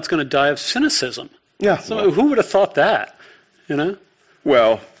 Well, it's going to die of cynicism. Yeah. So who would have thought that,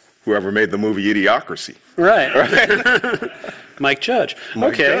 Well, whoever made the movie Idiocracy. Right. Mike Judge.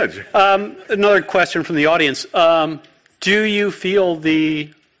 Judge. Another question from the audience. Do you feel the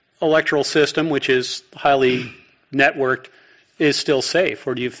electoral system, which is highly networked, is still safe,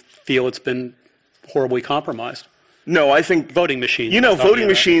 or do you feel it's been horribly compromised? No, I think voting machines. Voting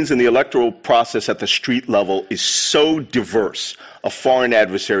machines and the electoral process at the street level is so diverse, a foreign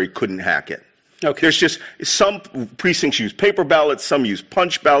adversary couldn't hack it. Okay. There's just some precincts use paper ballots, some use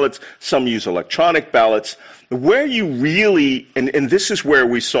punch ballots, some use electronic ballots. Where you really, and this is where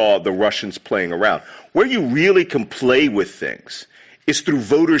we saw the Russians playing around, where you really can play with things is through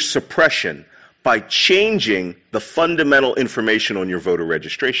voter suppression by changing the fundamental information on your voter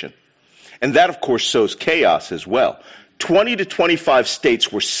registration. And that, of course, sows chaos as well. 20 to 25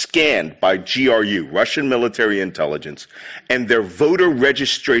 states were scanned by GRU, Russian military intelligence, and their voter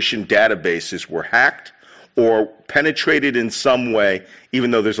registration databases were hacked or penetrated in some way,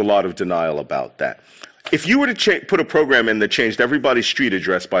 even though there's a lot of denial about that. If you were to put a program in that changed everybody's street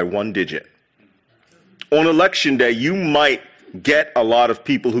address by one digit, on election day, you might get a lot of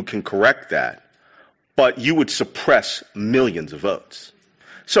people who can correct that, but you would suppress millions of votes.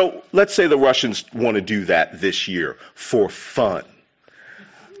 So let's say the Russians want to do that this year for fun,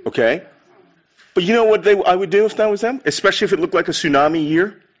 okay? But you know what I would do if that was them? Especially if it looked like a tsunami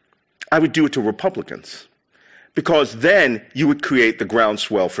year? I would do it to Republicans. Because then you would create the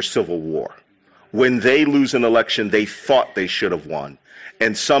groundswell for civil war. When they lose an election they thought they should have won,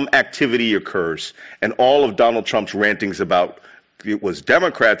 and some activity occurs, and all of Donald Trump's rantings about it was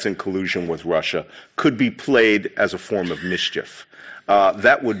Democrats in collusion with Russia could be played as a form of mischief.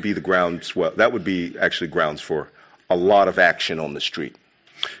 That would be the grounds. Well, that would be actually grounds for a lot of action on the street.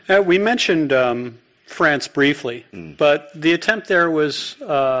 We mentioned France briefly, but the attempt there was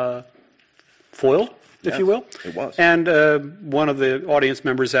foiled, if you will. It was. And one of the audience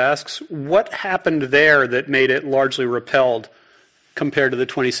members asks, what happened there that made it largely repelled compared to the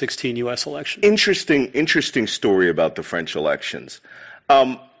 2016 U.S. election? Interesting story about the French elections.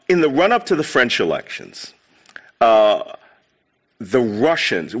 In the run-up to the French elections, the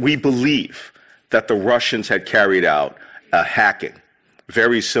Russians, we believe that the Russians had carried out a hacking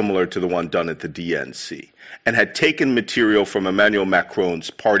very similar to the one done at the DNC, and had taken material from Emmanuel Macron's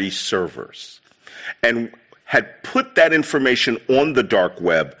party servers and had put that information on the dark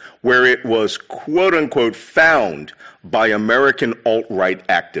web where it was, quote unquote, found by American alt-right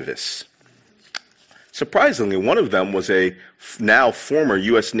activists. Surprisingly, one of them was a now former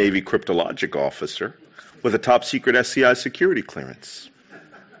U.S. Navy cryptologic officer with a top secret SCI security clearance,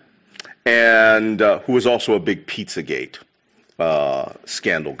 and who was also a big Pizzagate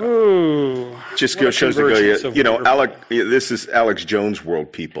scandal guy. Ooh, just shows to go, this is Alex Jones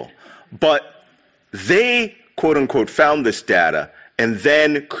world, people. But they, quote unquote, found this data and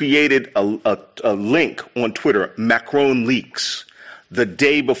then created a link on Twitter, Macron leaks, the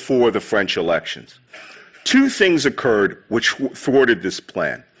day before the French elections. Two things occurred which thwarted this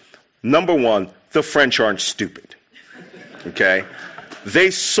plan. Number one, the French aren't stupid, okay?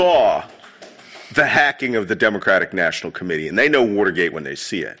 They saw the hacking of the Democratic National Committee, and they know Watergate when they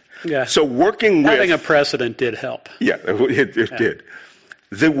see it. Yeah. So having a precedent did help. Yeah, it did.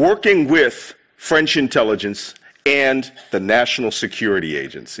 Working with French intelligence and the National Security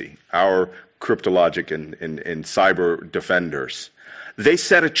Agency, our cryptologic and cyber defenders, they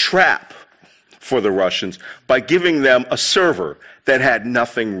set a trap for the Russians by giving them a server that had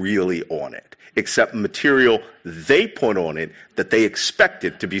nothing really on it, except material they put on it that they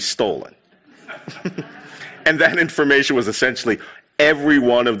expected to be stolen. And that information was essentially every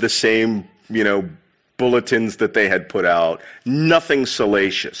one of the same, bulletins that they had put out, nothing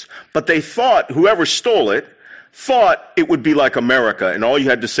salacious. But they thought, whoever stole it, thought it would be like America, and all you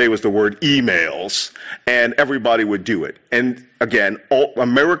had to say was the word emails, and everybody would do it. And again,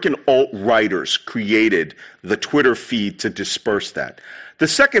 American alt-righters created the Twitter feed to disperse that. The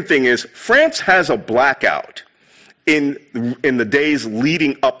second thing is, France has a blackout in the days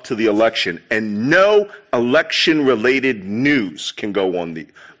leading up to the election, and no election-related news can go on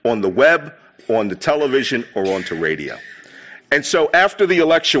the web, on the television, or onto radio. And so after the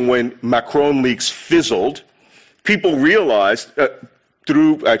election, when Macron leaks fizzled, people realized,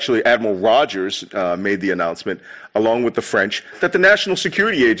 through actually Admiral Rogers made the announcement, along with the French, that the National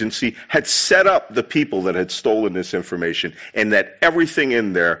Security Agency had set up the people that had stolen this information, and that everything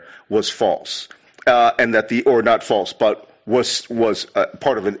in there was false. And that not false, but was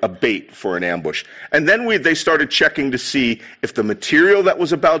part of a bait for an ambush. And then they started checking to see if the material that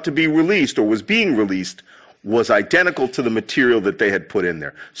was about to be released or was being released was identical to the material that they had put in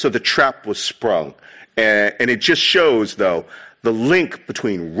there. So the trap was sprung. And it just shows, though, the link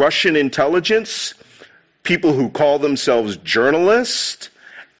between Russian intelligence, people who call themselves journalists,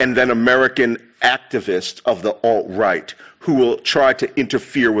 and then American activists of the alt-right who will try to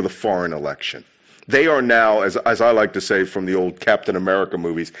interfere with a foreign election. They are now, as I like to say from the old Captain America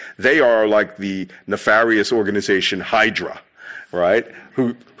movies, they are like the nefarious organization Hydra, right?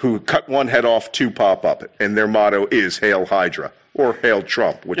 Who cut one head off, two pop up, and their motto is Hail Hydra, or Hail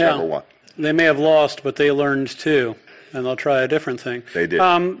Trump, whichever one. They may have lost, but they learned too, and they'll try a different thing. They did.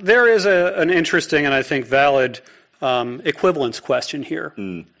 There is an interesting and I think valid equivalence question here.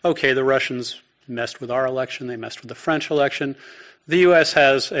 Okay, the Russians messed with our election, they messed with the French election. The U.S.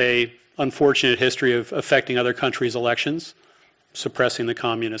 has a unfortunate history of affecting other countries' elections, suppressing the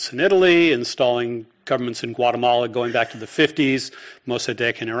communists in Italy, installing governments in Guatemala going back to the 50s,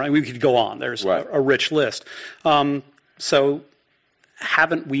 Mossadegh in Iran. We could go on. There's a rich list. So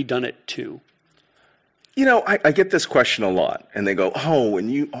haven't we done it too? I get this question a lot, and they go,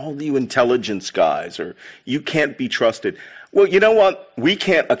 and all you intelligence guys, or you can't be trusted. Well, you know what? We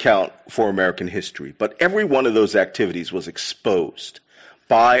can't account for American history, but every one of those activities was exposed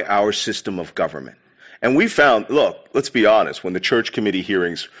by our system of government. And we found, look, let's be honest, when the Church Committee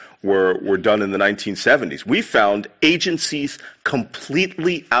hearings were done in the 1970s, we found agencies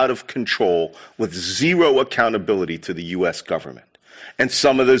completely out of control with zero accountability to the U.S. government. And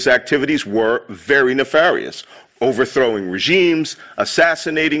some of those activities were very nefarious, overthrowing regimes,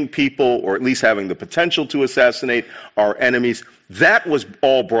 assassinating people, or at least having the potential to assassinate our enemies. That was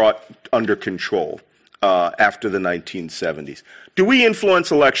all brought under control. after the 1970s. Do we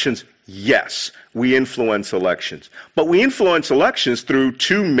influence elections? Yes, we influence elections. But we influence elections through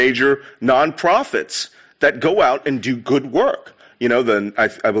two major nonprofits that go out and do good work. You know,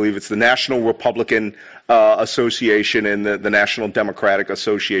 I believe it's the National Republican Association and the National Democratic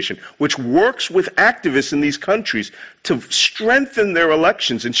Association, which works with activists in these countries to strengthen their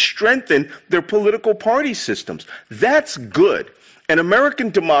elections and strengthen their political party systems. That's good. And American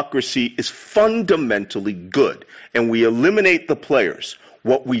democracy is fundamentally good, and we eliminate the players.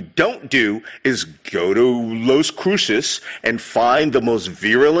 What we don't do is go to Los Cruces and find the most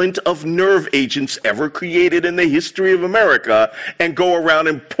virulent of nerve agents ever created in the history of America and go around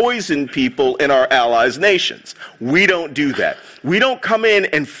and poison people in our allies' nations. We don't do that. We don't come in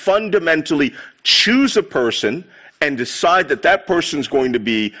and fundamentally choose a person and decide that that person is going to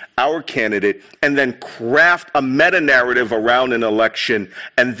be our candidate and then craft a meta-narrative around an election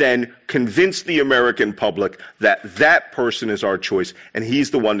and then convince the American public that that person is our choice and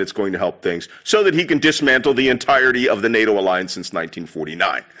he's the one that's going to help things so that he can dismantle the entirety of the NATO alliance since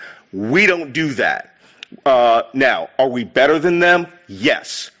 1949. We don't do that. Now, are we better than them?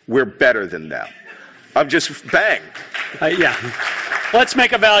 Yes, we're better than them. I'm just, bang. Yeah. Let's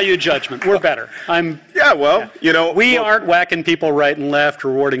make a value judgment. We're better. You know. We aren't whacking people right and left,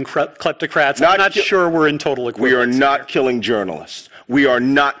 rewarding kleptocrats. I'm not sure we're in total equivalence. We are not killing journalists. We are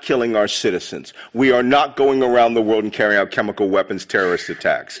not killing our citizens. We are not going around the world and carrying out chemical weapons terrorist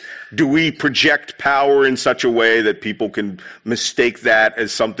attacks. Do we project power in such a way that people can mistake that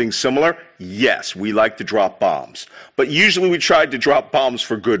as something similar? Yes, we like to drop bombs. But usually we try to drop bombs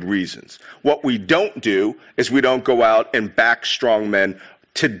for good reasons. What we don't do is we don't go out and back strong men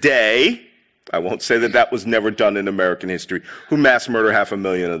today. I won't say that that was never done in American history, who mass murder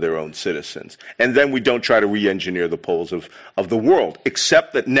 500,000 of their own citizens. And then we don't try to re-engineer the polls of the world,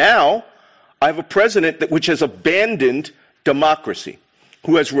 except that now I have a president which has abandoned democracy,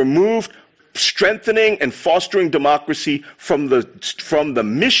 who has removed strengthening and fostering democracy from the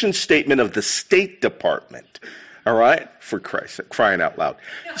mission statement of the State Department. All right? For Christ's sake, crying out loud.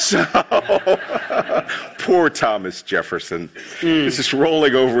 So, poor Thomas Jefferson. This is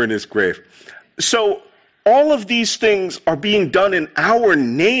rolling over in his grave. So all of these things are being done in our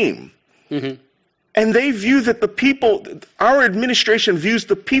name. Mm-hmm. And they view that the people, our administration views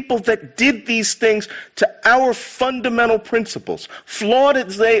the people that did these things to our fundamental principles, flawed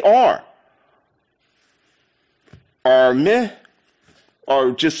as they are meh,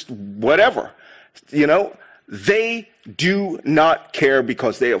 or just whatever. You know, they do not care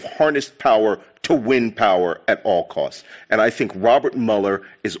because they have harnessed power to win power at all costs. And I think Robert Mueller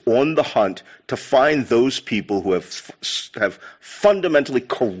is on the hunt to find those people who have fundamentally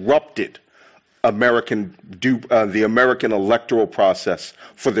corrupted the American electoral process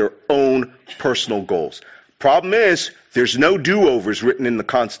for their own personal goals. Problem is, there's no do-overs written in the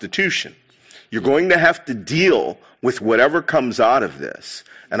Constitution. You're going to have to deal with whatever comes out of this.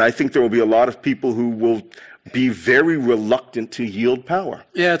 And I think there will be a lot of people who will be very reluctant to yield power.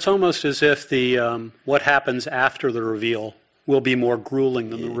 Yeah, it's almost as if the what happens after the reveal will be more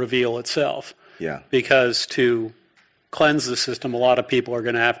grueling than the reveal itself. Yeah. Because to cleanse the system, a lot of people are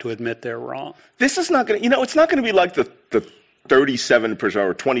going to have to admit they're wrong. This is not going to, it's not going to be like the 37%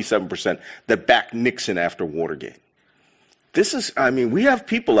 or 27% that backed Nixon after Watergate. We have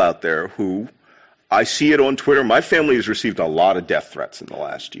people out there who, I see it on Twitter. My family has received a lot of death threats in the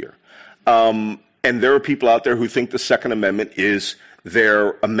last year. And there are people out there who think the Second Amendment is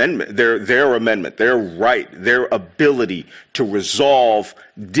their amendment, their amendment, their right, their ability to resolve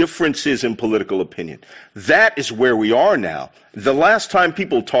differences in political opinion. That is where we are now. The last time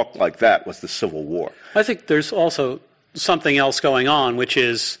people talked like that was the Civil War. I think there's also something else going on, which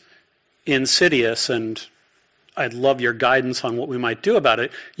is insidious, and I'd love your guidance on what we might do about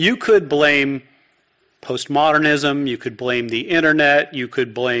it. You could blame postmodernism, you could blame the internet, you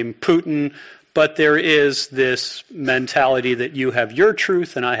could blame Putin, but there is this mentality that you have your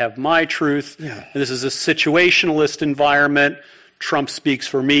truth and I have my truth. Yeah. And this is a situationalist environment. Trump speaks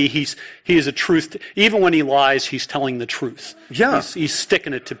for me. He is a truth. Even when he lies, he's telling the truth. Yeah. He's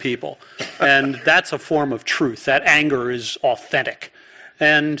sticking it to people. And that's a form of truth. That anger is authentic.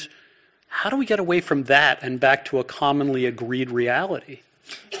 And how do we get away from that and back to a commonly agreed reality?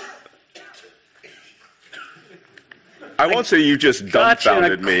 I won't say you just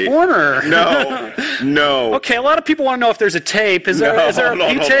dumbfounded me. Corner. No. Okay, a lot of people want to know if there's a tape. Is there a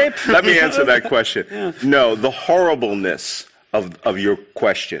P-tape? Let me answer that question. Yeah. No, the horribleness of your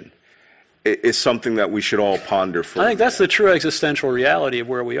question is something that we should all ponder for. I think that's the true existential reality of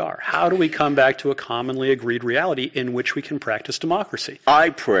where we are. How do we come back to a commonly agreed reality in which we can practice democracy?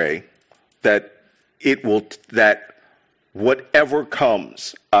 I pray that that whatever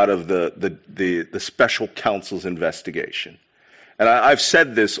comes out of the special counsel's investigation, and I've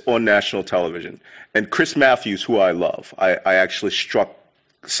said this on national television, and Chris Matthews, who I love, I actually struck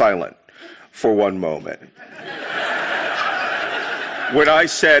silent for one moment when I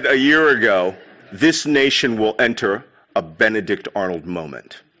said a year ago, this nation will enter a Benedict Arnold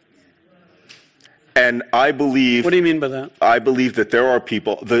moment. And I believe... What do you mean by that? I believe that there are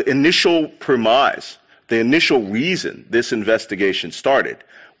people... The initial premise, the initial reason this investigation started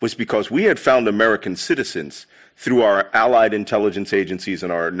was because we had found American citizens through our allied intelligence agencies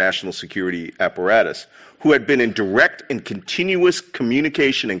and our national security apparatus who had been in direct and continuous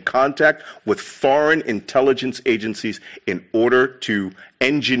communication and contact with foreign intelligence agencies in order to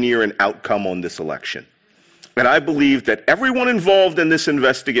engineer an outcome on this election. And I believe that everyone involved in this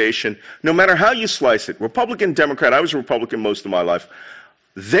investigation, no matter how you slice it, Republican, Democrat, I was a Republican most of my life,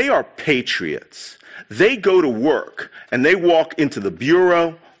 they are patriots. They go to work and they walk into the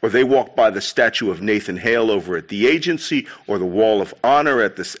Bureau, or they walk by the statue of Nathan Hale over at the agency, or the Wall of Honor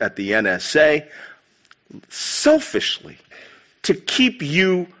at the NSA, selfishly to keep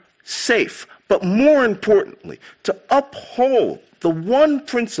you safe, but more importantly, to uphold the one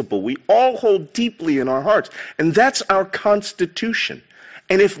principle we all hold deeply in our hearts, and that's our Constitution.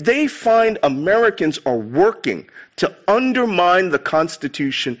 And if they find Americans are working to undermine the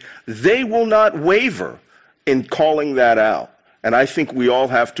Constitution, they will not waver in calling that out. And I think we all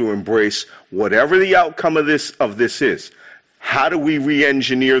have to embrace whatever the outcome of this is. How do we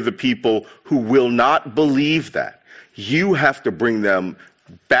re-engineer the people who will not believe that? You have to bring them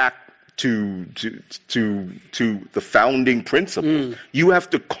back to the founding principles. You have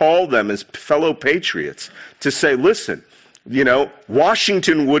to call them as fellow patriots to say, listen, you know,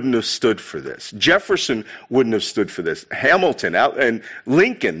 Washington wouldn't have stood for this. Jefferson wouldn't have stood for this. Hamilton and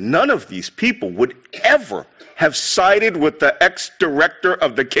Lincoln, none of these people would ever have sided with the ex-director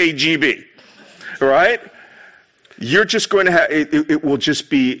of the KGB, right? You're just going to have, it will just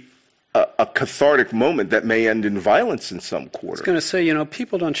be a cathartic moment that may end in violence in some quarter. I was going to say, you know,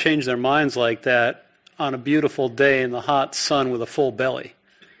 people don't change their minds like that on a beautiful day in the hot sun with a full belly.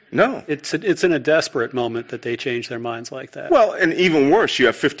 No. It's in a desperate moment that they change their minds like that. Well, and even worse, you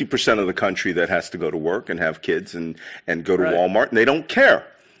have 50% of the country that has to go to work and have kids and go to Walmart, and they don't care.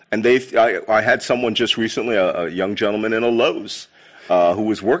 And I had someone just recently, a young gentleman in a Lowe's, who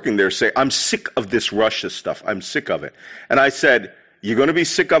was working there say, I'm sick of this Russia stuff. I'm sick of it. And I said, you're going to be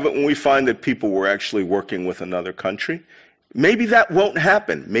sick of it when we find that people were actually working with another country? Maybe that won't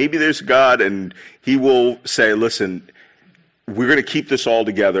happen. Maybe there's God and he will say, listen, we're going to keep this all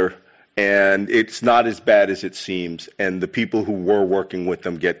together and it's not as bad as it seems. And the people who were working with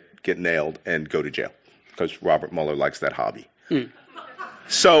them get nailed and go to jail because Robert Mueller likes that hobby.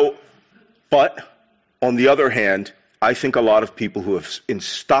 So, but on the other hand, I think a lot of people who have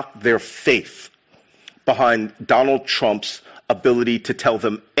stocked their faith behind Donald Trump's ability to tell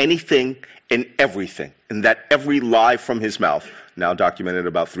them anything and everything, and that every lie from his mouth, now documented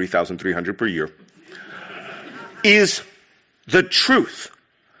about 3,300 per year, is the truth.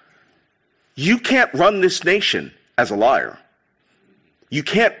 You can't run this nation as a liar. You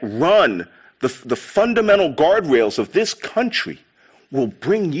can't run the fundamental guardrails of this country will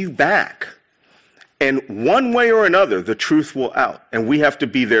bring you back. And one way or another, the truth will out. And we have to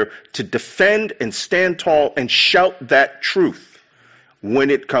be there to defend and stand tall and shout that truth when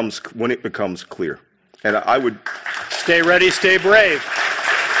it becomes clear. And I would... Stay ready, stay brave.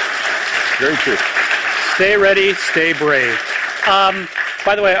 Very true. Stay ready, stay brave.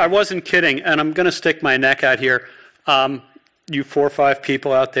 By the way, I wasn't kidding, and I'm going to stick my neck out here. You 4 or 5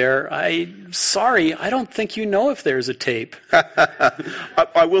 people out there, sorry, I don't think you know if there's a tape.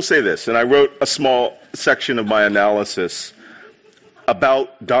 I will say this, and I wrote a small section of my analysis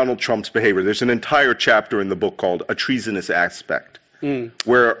about Donald Trump's behavior. There's an entire chapter in the book called A Treasonous Aspect,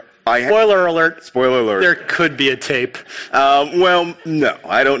 where I... Spoiler alert. Spoiler alert. There could be a tape. Well, no,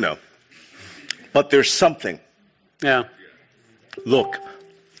 I don't know. But there's something. Yeah. Look,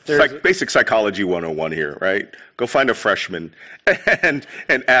 basic psychology 101 here, right? Go find a freshman and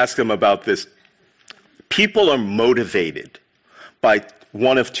ask them about this. People are motivated by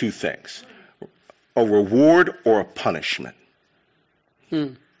one of two things, a reward or a punishment.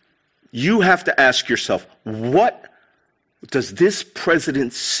 You have to ask yourself, what does this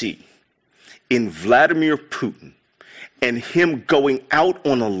president see in Vladimir Putin and him going out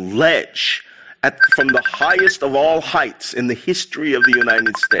on a ledge from the highest of all heights in the history of the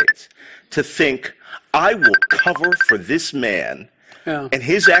United States to think, I will cover for this man and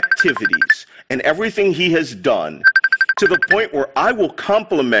his activities and everything he has done to the point where I will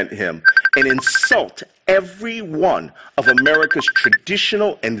compliment him and insult every one of America's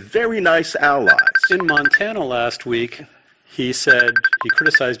traditional and very nice allies. In Montana last week, he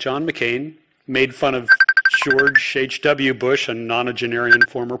criticized John McCain, made fun of George H.W. Bush, a nonagenarian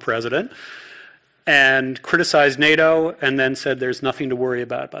former president, and criticized NATO, and then said there's nothing to worry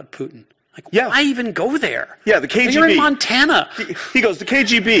about Putin. Like, yeah. Why even go there? Yeah, the KGB. You're in Montana. He goes, the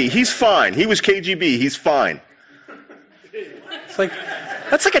KGB, he's fine. He was KGB, he's fine. It's like,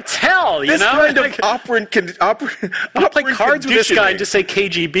 that's like a tell, you this know? Kind of operant play cards with this guy and just say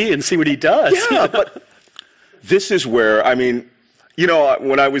KGB and see what he does. Yeah, but this is where, I mean, you know,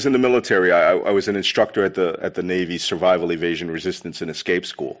 when I was in the military, I was an instructor at the Navy's Survival, Evasion, Resistance, and Escape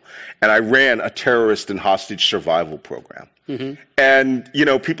School. And I ran a terrorist and hostage survival program. Mm-hmm. And, you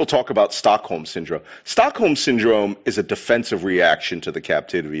know, people talk about Stockholm Syndrome. Stockholm Syndrome is a defensive reaction to the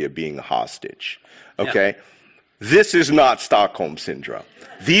captivity of being a hostage. Okay? Yeah. This is not Stockholm Syndrome.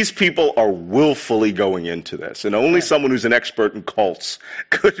 These people are willfully going into this, and only someone who's an expert in cults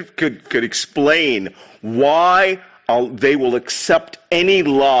could explain why they will accept any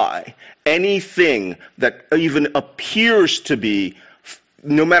lie, anything that even appears to be,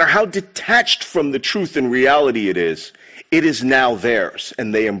 no matter how detached from the truth and reality it is now theirs,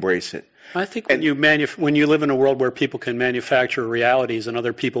 and they embrace it. I think when you live in a world where people can manufacture realities and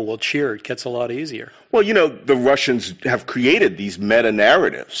other people will cheer, it gets a lot easier. Well, you know, the Russians have created these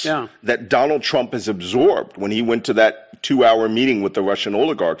meta-narratives that Donald Trump has absorbed when he went to that 2-hour meeting with the Russian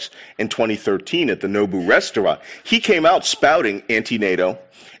oligarchs in 2013 at the Nobu restaurant. He came out spouting anti-NATO,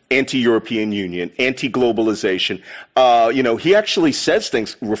 anti-European Union, anti-globalization. You know, he actually says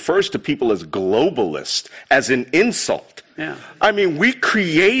things, refers to people as globalists, as an insult. Yeah. I mean, we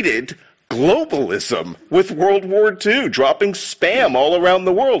created globalism with World War II, dropping spam all around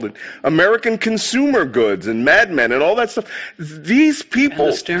the world, and American consumer goods and Mad Men and all that stuff. These people...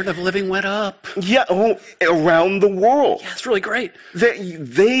 And the standard of living went up. Yeah, around the world. Yeah, it's really great.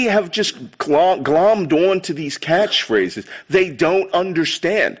 They have just glommed on to these catchphrases. They don't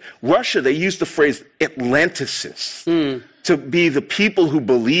understand. Russia, they use the phrase Atlanticists. To be the people who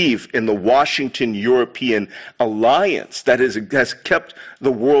believe in the Washington-European alliance that has kept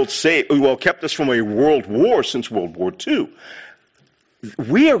the world safe, well, kept us from a world war since World War II.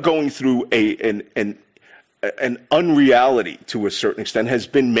 We are going through an unreality to a certain extent, has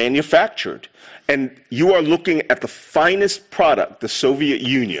been manufactured. And you are looking at the finest product the Soviet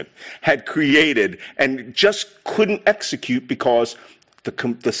Union had created and just couldn't execute because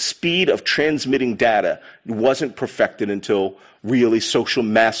the speed of transmitting data wasn't perfected until really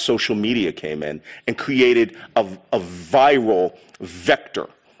mass social media came in and created a viral vector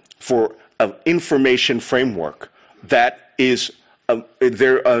for an information framework that is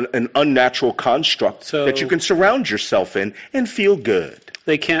an unnatural construct that you can surround yourself in and feel good.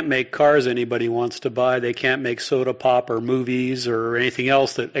 They can't make cars anybody wants to buy. They can't make soda pop or movies or anything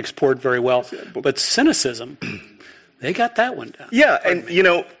else that export very well. But cynicism... They got that one down. Yeah, and, you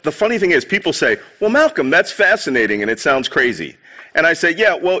know, the funny thing is people say, well, Malcolm, that's fascinating and it sounds crazy. And I say,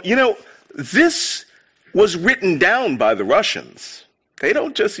 yeah, well, you know, this was written down by the Russians. They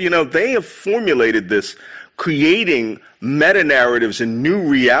don't just, you know, they have formulated this, creating meta-narratives and new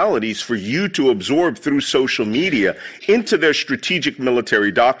realities for you to absorb through social media into their strategic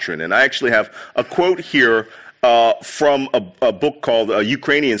military doctrine. And I actually have a quote here from a book called, a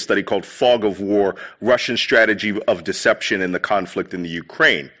Ukrainian study called Fog of War, Russian Strategy of Deception in the Conflict in the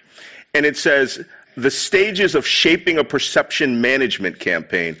Ukraine. And it says, the stages of shaping a perception management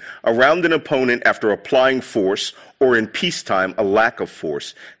campaign around an opponent after applying force, or in peacetime, a lack of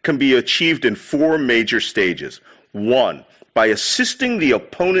force, can be achieved in 4 major stages. 1, by assisting the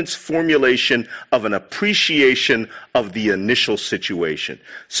opponent's formulation of an appreciation of the initial situation.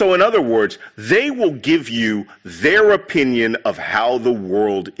 So in other words, they will give you their opinion of how the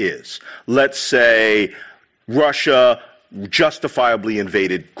world is. Let's say Russia justifiably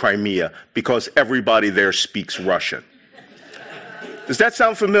invaded Crimea because everybody there speaks Russian. Does that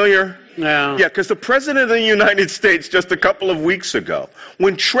sound familiar? No. Yeah, because the President of the United States just a couple of weeks ago,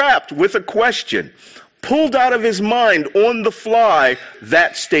 when trapped with a question, pulled out of his mind on the fly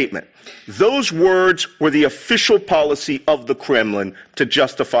that statement. Those words were the official policy of the Kremlin to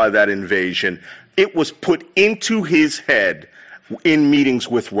justify that invasion. It was put into his head in meetings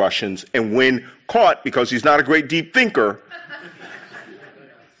with Russians, and when caught, because he's not a great deep thinker,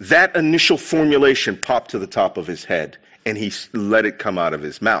 that initial formulation popped to the top of his head, and he let it come out of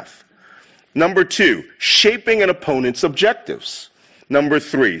his mouth. Number 2, shaping an opponent's objectives. Number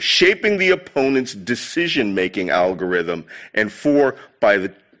 3, shaping the opponent's decision-making algorithm. And 4, by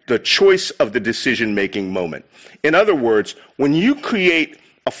the choice of the decision-making moment. In other words, when you create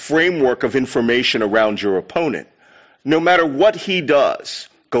a framework of information around your opponent. No matter what he does,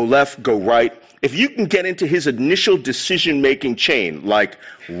 go left, go right, if you can get into his initial decision-making chain, like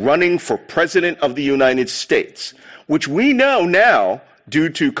running for president of the United States, which we know now, due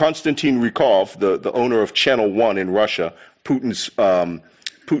to Konstantin Rykov, the owner of Channel 1 in Russia, Putin's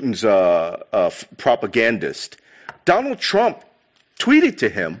propagandist, Donald Trump tweeted to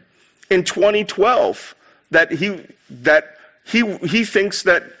him in 2012 that he thinks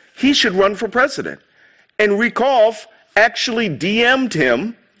that he should run for president. And Rykov actually DM'd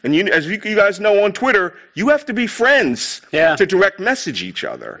him, and as you guys know on Twitter, you have to be friends to direct message each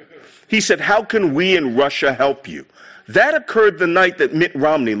other. He said, "How can we in Russia help you?" That occurred the night that Mitt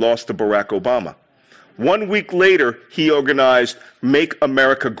Romney lost to Barack Obama. 1 week later, he organized Make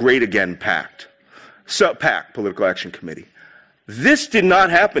America Great Again PAC, Political Action Committee. This did not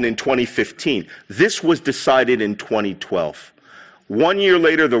happen in 2015. This was decided in 2012. 1 year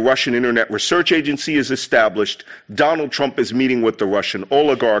later, the Russian Internet Research Agency is established. Donald Trump is meeting with the Russian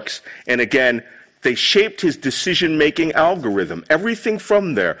oligarchs. And again, they shaped his decision-making algorithm. Everything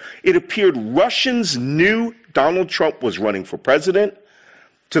from there. It appeared Russians knew Donald Trump was running for president,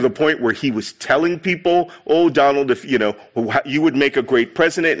 to the point where he was telling people, "Oh, Donald, if you would make a great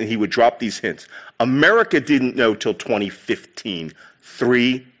president," and he would drop these hints. America didn't know till 2015,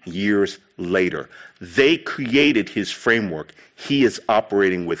 3 years later. They created his framework. He is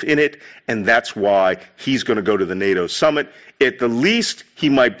operating within it, and that's why he's going to go to the NATO summit. At the least, he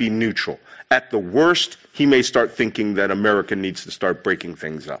might be neutral. At the worst, he may start thinking that America needs to start breaking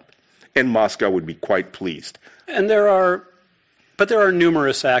things up. And Moscow would be quite pleased. And there are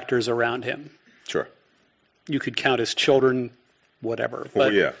numerous actors around him. Sure. You could count his children, whatever. Oh,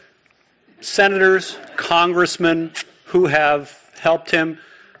 yeah. Senators, congressmen who have helped him,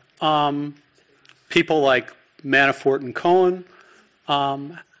 people like Manafort and Cohen.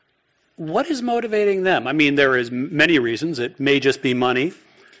 What is motivating them? I mean, there is many reasons. It may just be money.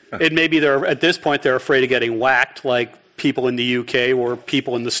 It may be at this point they're afraid of getting whacked, like people in the UK or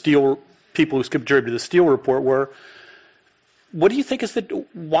people who contributed to the Steele report were. What do you think is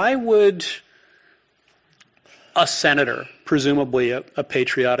why would a senator, presumably a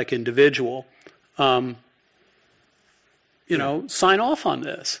patriotic individual, sign off on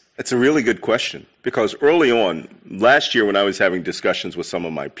this? It's a really good question, because early on, last year when I was having discussions with some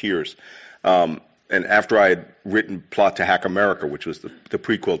of my peers, and after I had written Plot to Hack America, which was the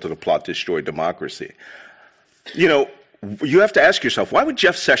prequel to the Plot to Destroy Democracy, you have to ask yourself, why would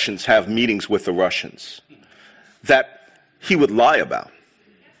Jeff Sessions have meetings with the Russians that he would lie about?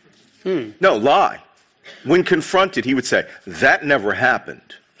 No, lie. When confronted, he would say, "That never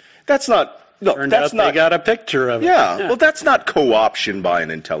happened." That's not. No, Turned that's out not. They got a picture of it. Yeah, well, that's not co-option by an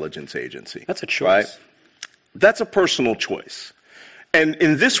intelligence agency. That's a choice. Right? That's a personal choice. And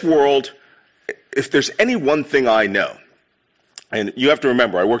in this world, if there's any one thing I know, and you have to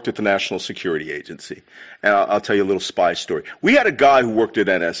remember, I worked at the National Security Agency, and I'll tell you a little spy story. We had a guy who worked at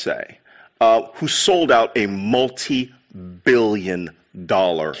NSA who sold out a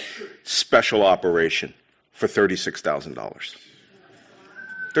multi-billion-dollar special operation for $36,000.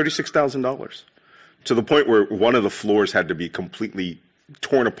 $36,000. To the point where one of the floors had to be completely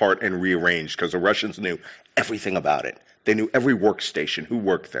torn apart and rearranged because the Russians knew everything about it. They knew every workstation, who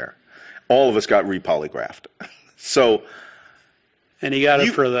worked there. All of us got repolygraphed. And he got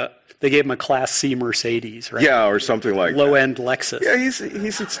it they gave him a Class C Mercedes, right? Yeah, or something like Low-end Lexus. Yeah, it's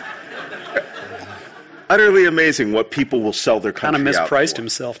utterly amazing what people will sell their country Kind of out mispriced for.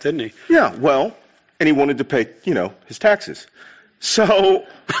 himself, didn't he? Yeah, well, and he wanted to pay, his taxes. So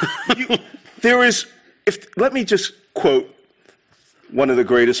let me just quote one of the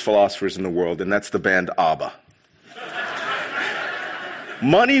greatest philosophers in the world, and that's the band ABBA.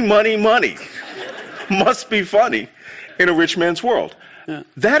 Money, money, money must be funny in a rich man's world. Yeah.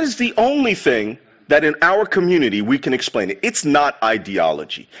 That is the only thing that in our community we can explain it. It's not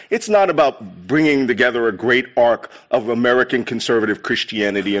ideology. It's not about bringing together a great arc of American conservative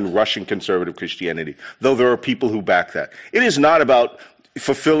Christianity and Russian conservative Christianity, though there are people who back that. It is not about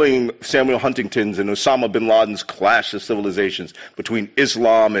fulfilling Samuel Huntington's and Osama bin Laden's clash of civilizations between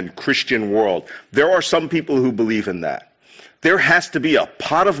Islam and Christian world. There are some people who believe in that. There has to be a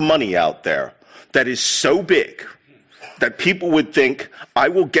pot of money out there that is so big that people would think, I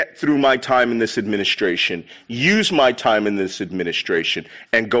will get through my time in this administration, use my time in this administration,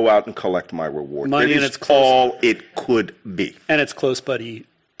 and go out and collect my reward. Money, that is all it could be. And it's close buddy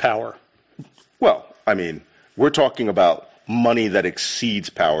power. Well, I mean, we're talking about money that exceeds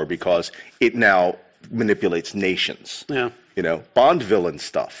power because it now manipulates nations. Yeah. Bond villain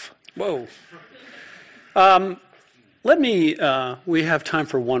stuff. Whoa. We have time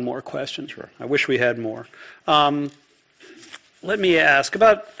for one more question. Sure. I wish we had more. Let me ask,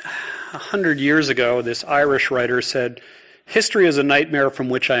 about 100 years ago, this Irish writer said, "History is a nightmare from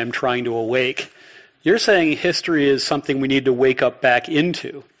which I am trying to awake." You're saying history is something we need to wake up back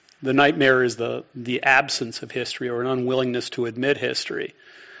into. The nightmare is the absence of history or an unwillingness to admit history.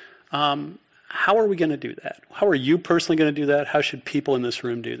 How are we going to do that? How are you personally going to do that? How should people in this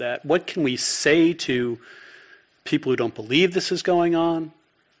room do that? What can we say to people who don't believe this is going on?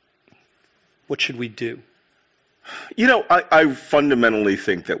 What should we do? You know, I fundamentally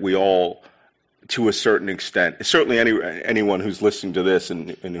think that we all, to a certain extent, certainly anyone who's listening to this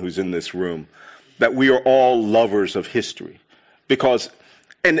and who's in this room, that we are all lovers of history. Because,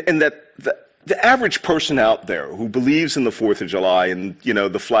 and that the average person out there who believes in the 4th of July and, you know,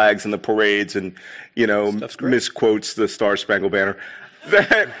 the flags and the parades and, you know, misquotes the Star Spangled Banner,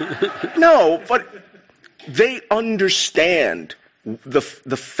 no, but they understand the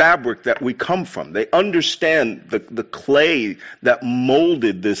fabric that we come from. They understand the clay that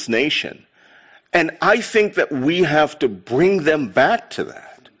molded this nation. And I think that we have to bring them back to that.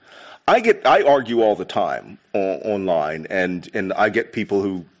 I argue all the time online, and I get people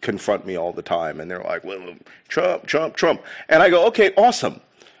who confront me all the time, and they're like, well, Trump, Trump, Trump. And I go, okay, awesome.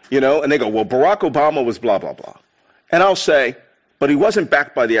 You know, and they go, well, Barack Obama was blah, blah, blah. And I'll say, but he wasn't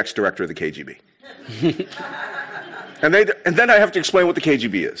backed by the ex-director of the KGB. And then I have to explain what the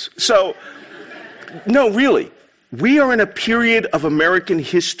KGB is. So, no, really, we are in a period of American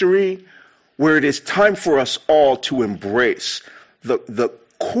history where it is time for us all to embrace the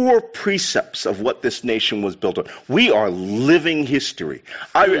core precepts of what this nation was built on. We are living history.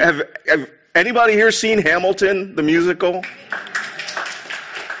 Have anybody here seen Hamilton, the musical?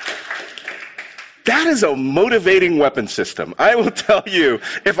 That is a motivating weapon system. I will tell you,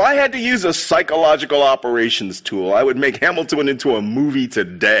 if I had to use a psychological operations tool, I would make Hamilton into a movie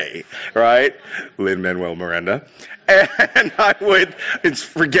today, right? Lin-Manuel Miranda. And I would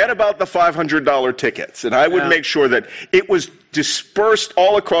forget about the $500 tickets, and I would make sure that it was dispersed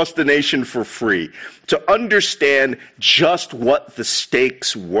all across the nation for free to understand just what the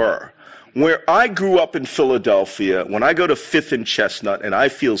stakes were. Where I grew up in Philadelphia, when I go to 5th and Chestnut and I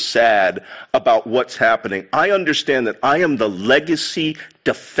feel sad about what's happening, I understand that I am the legacy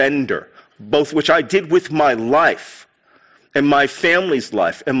defender, both which I did with my life and my family's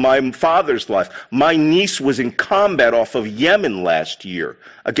life and my father's life. My niece was in combat off of Yemen last year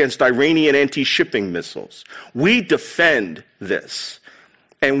against Iranian anti-shipping missiles. We defend this,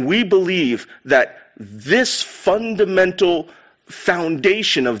 and we believe that this fundamental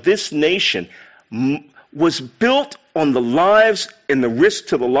foundation of this nation was built on the lives and the risk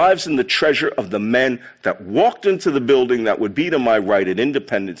to the lives and the treasure of the men that walked into the building that would be to my right at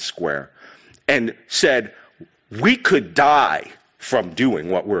Independence Square and said, we could die from doing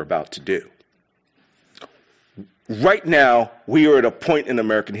what we're about to do. Right now, we are at a point in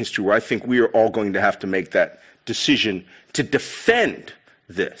American history where I think we are all going to have to make that decision to defend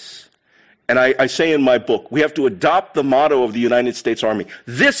this. And I say in my book, we have to adopt the motto of the United States Army.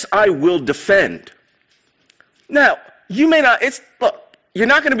 This I will defend. Now, you may not, look, you're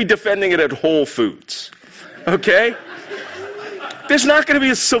not going to be defending it at Whole Foods, okay? There's not going to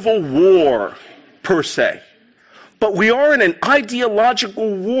be a civil war, per se. But we are in an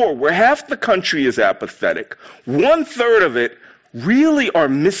ideological war where half the country is apathetic. 1/3 of it really are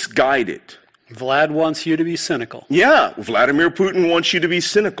misguided. Vlad wants you to be cynical. Yeah, Vladimir Putin wants you to be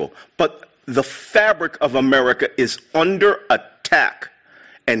cynical. But the fabric of America is under attack.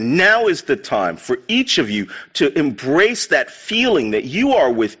 And now is the time for each of you to embrace that feeling that you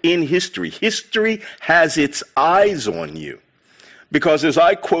are within history. History has its eyes on you. Because as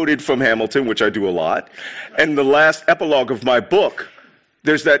I quoted from Hamilton, which I do a lot, and the last epilogue of my book,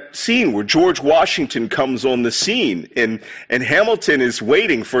 there's that scene where George Washington comes on the scene, and Hamilton is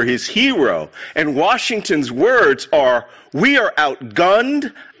waiting for his hero. And Washington's words are, we are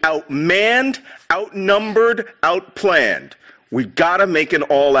outgunned, outmanned, outnumbered, outplanned. We've got to make an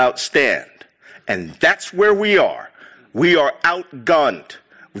all-out stand. And that's where we are. We are outgunned.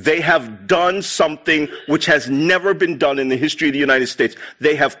 They have done something which has never been done in the history of the United States.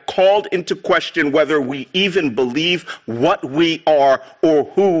 They have called into question whether we even believe what we are or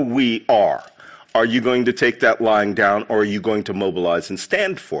who we are. Are you going to take that lying down, or are you going to mobilize and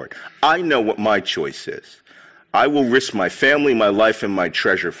stand for it? I know what my choice is. I will risk my family, my life, and my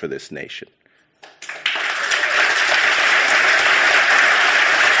treasure for this nation.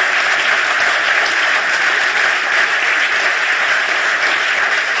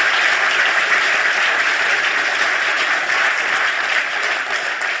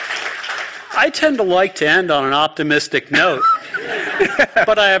 I tend to like to end on an optimistic note,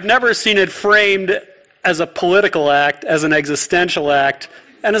 but I have never seen it framed as a political act, as an existential act,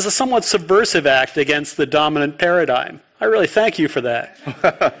 and as a somewhat subversive act against the dominant paradigm. I really thank you for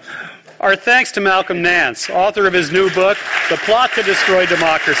that. Our thanks to Malcolm Nance, author of his new book, The Plot to Destroy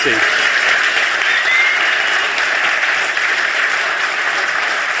Democracy.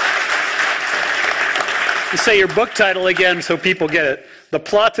 Say your book title again so people get it. The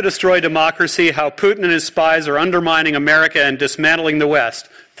Plot to Destroy Democracy, How Putin and His Spies Are Undermining America and Dismantling the West.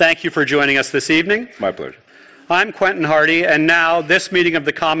 Thank you for joining us this evening. My pleasure. I'm Quentin Hardy, and now this meeting of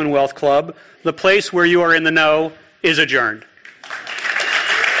the Commonwealth Club, the place where you are in the know, is adjourned.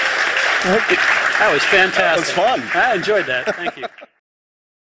 That was fantastic. That was fun. I enjoyed that. Thank you.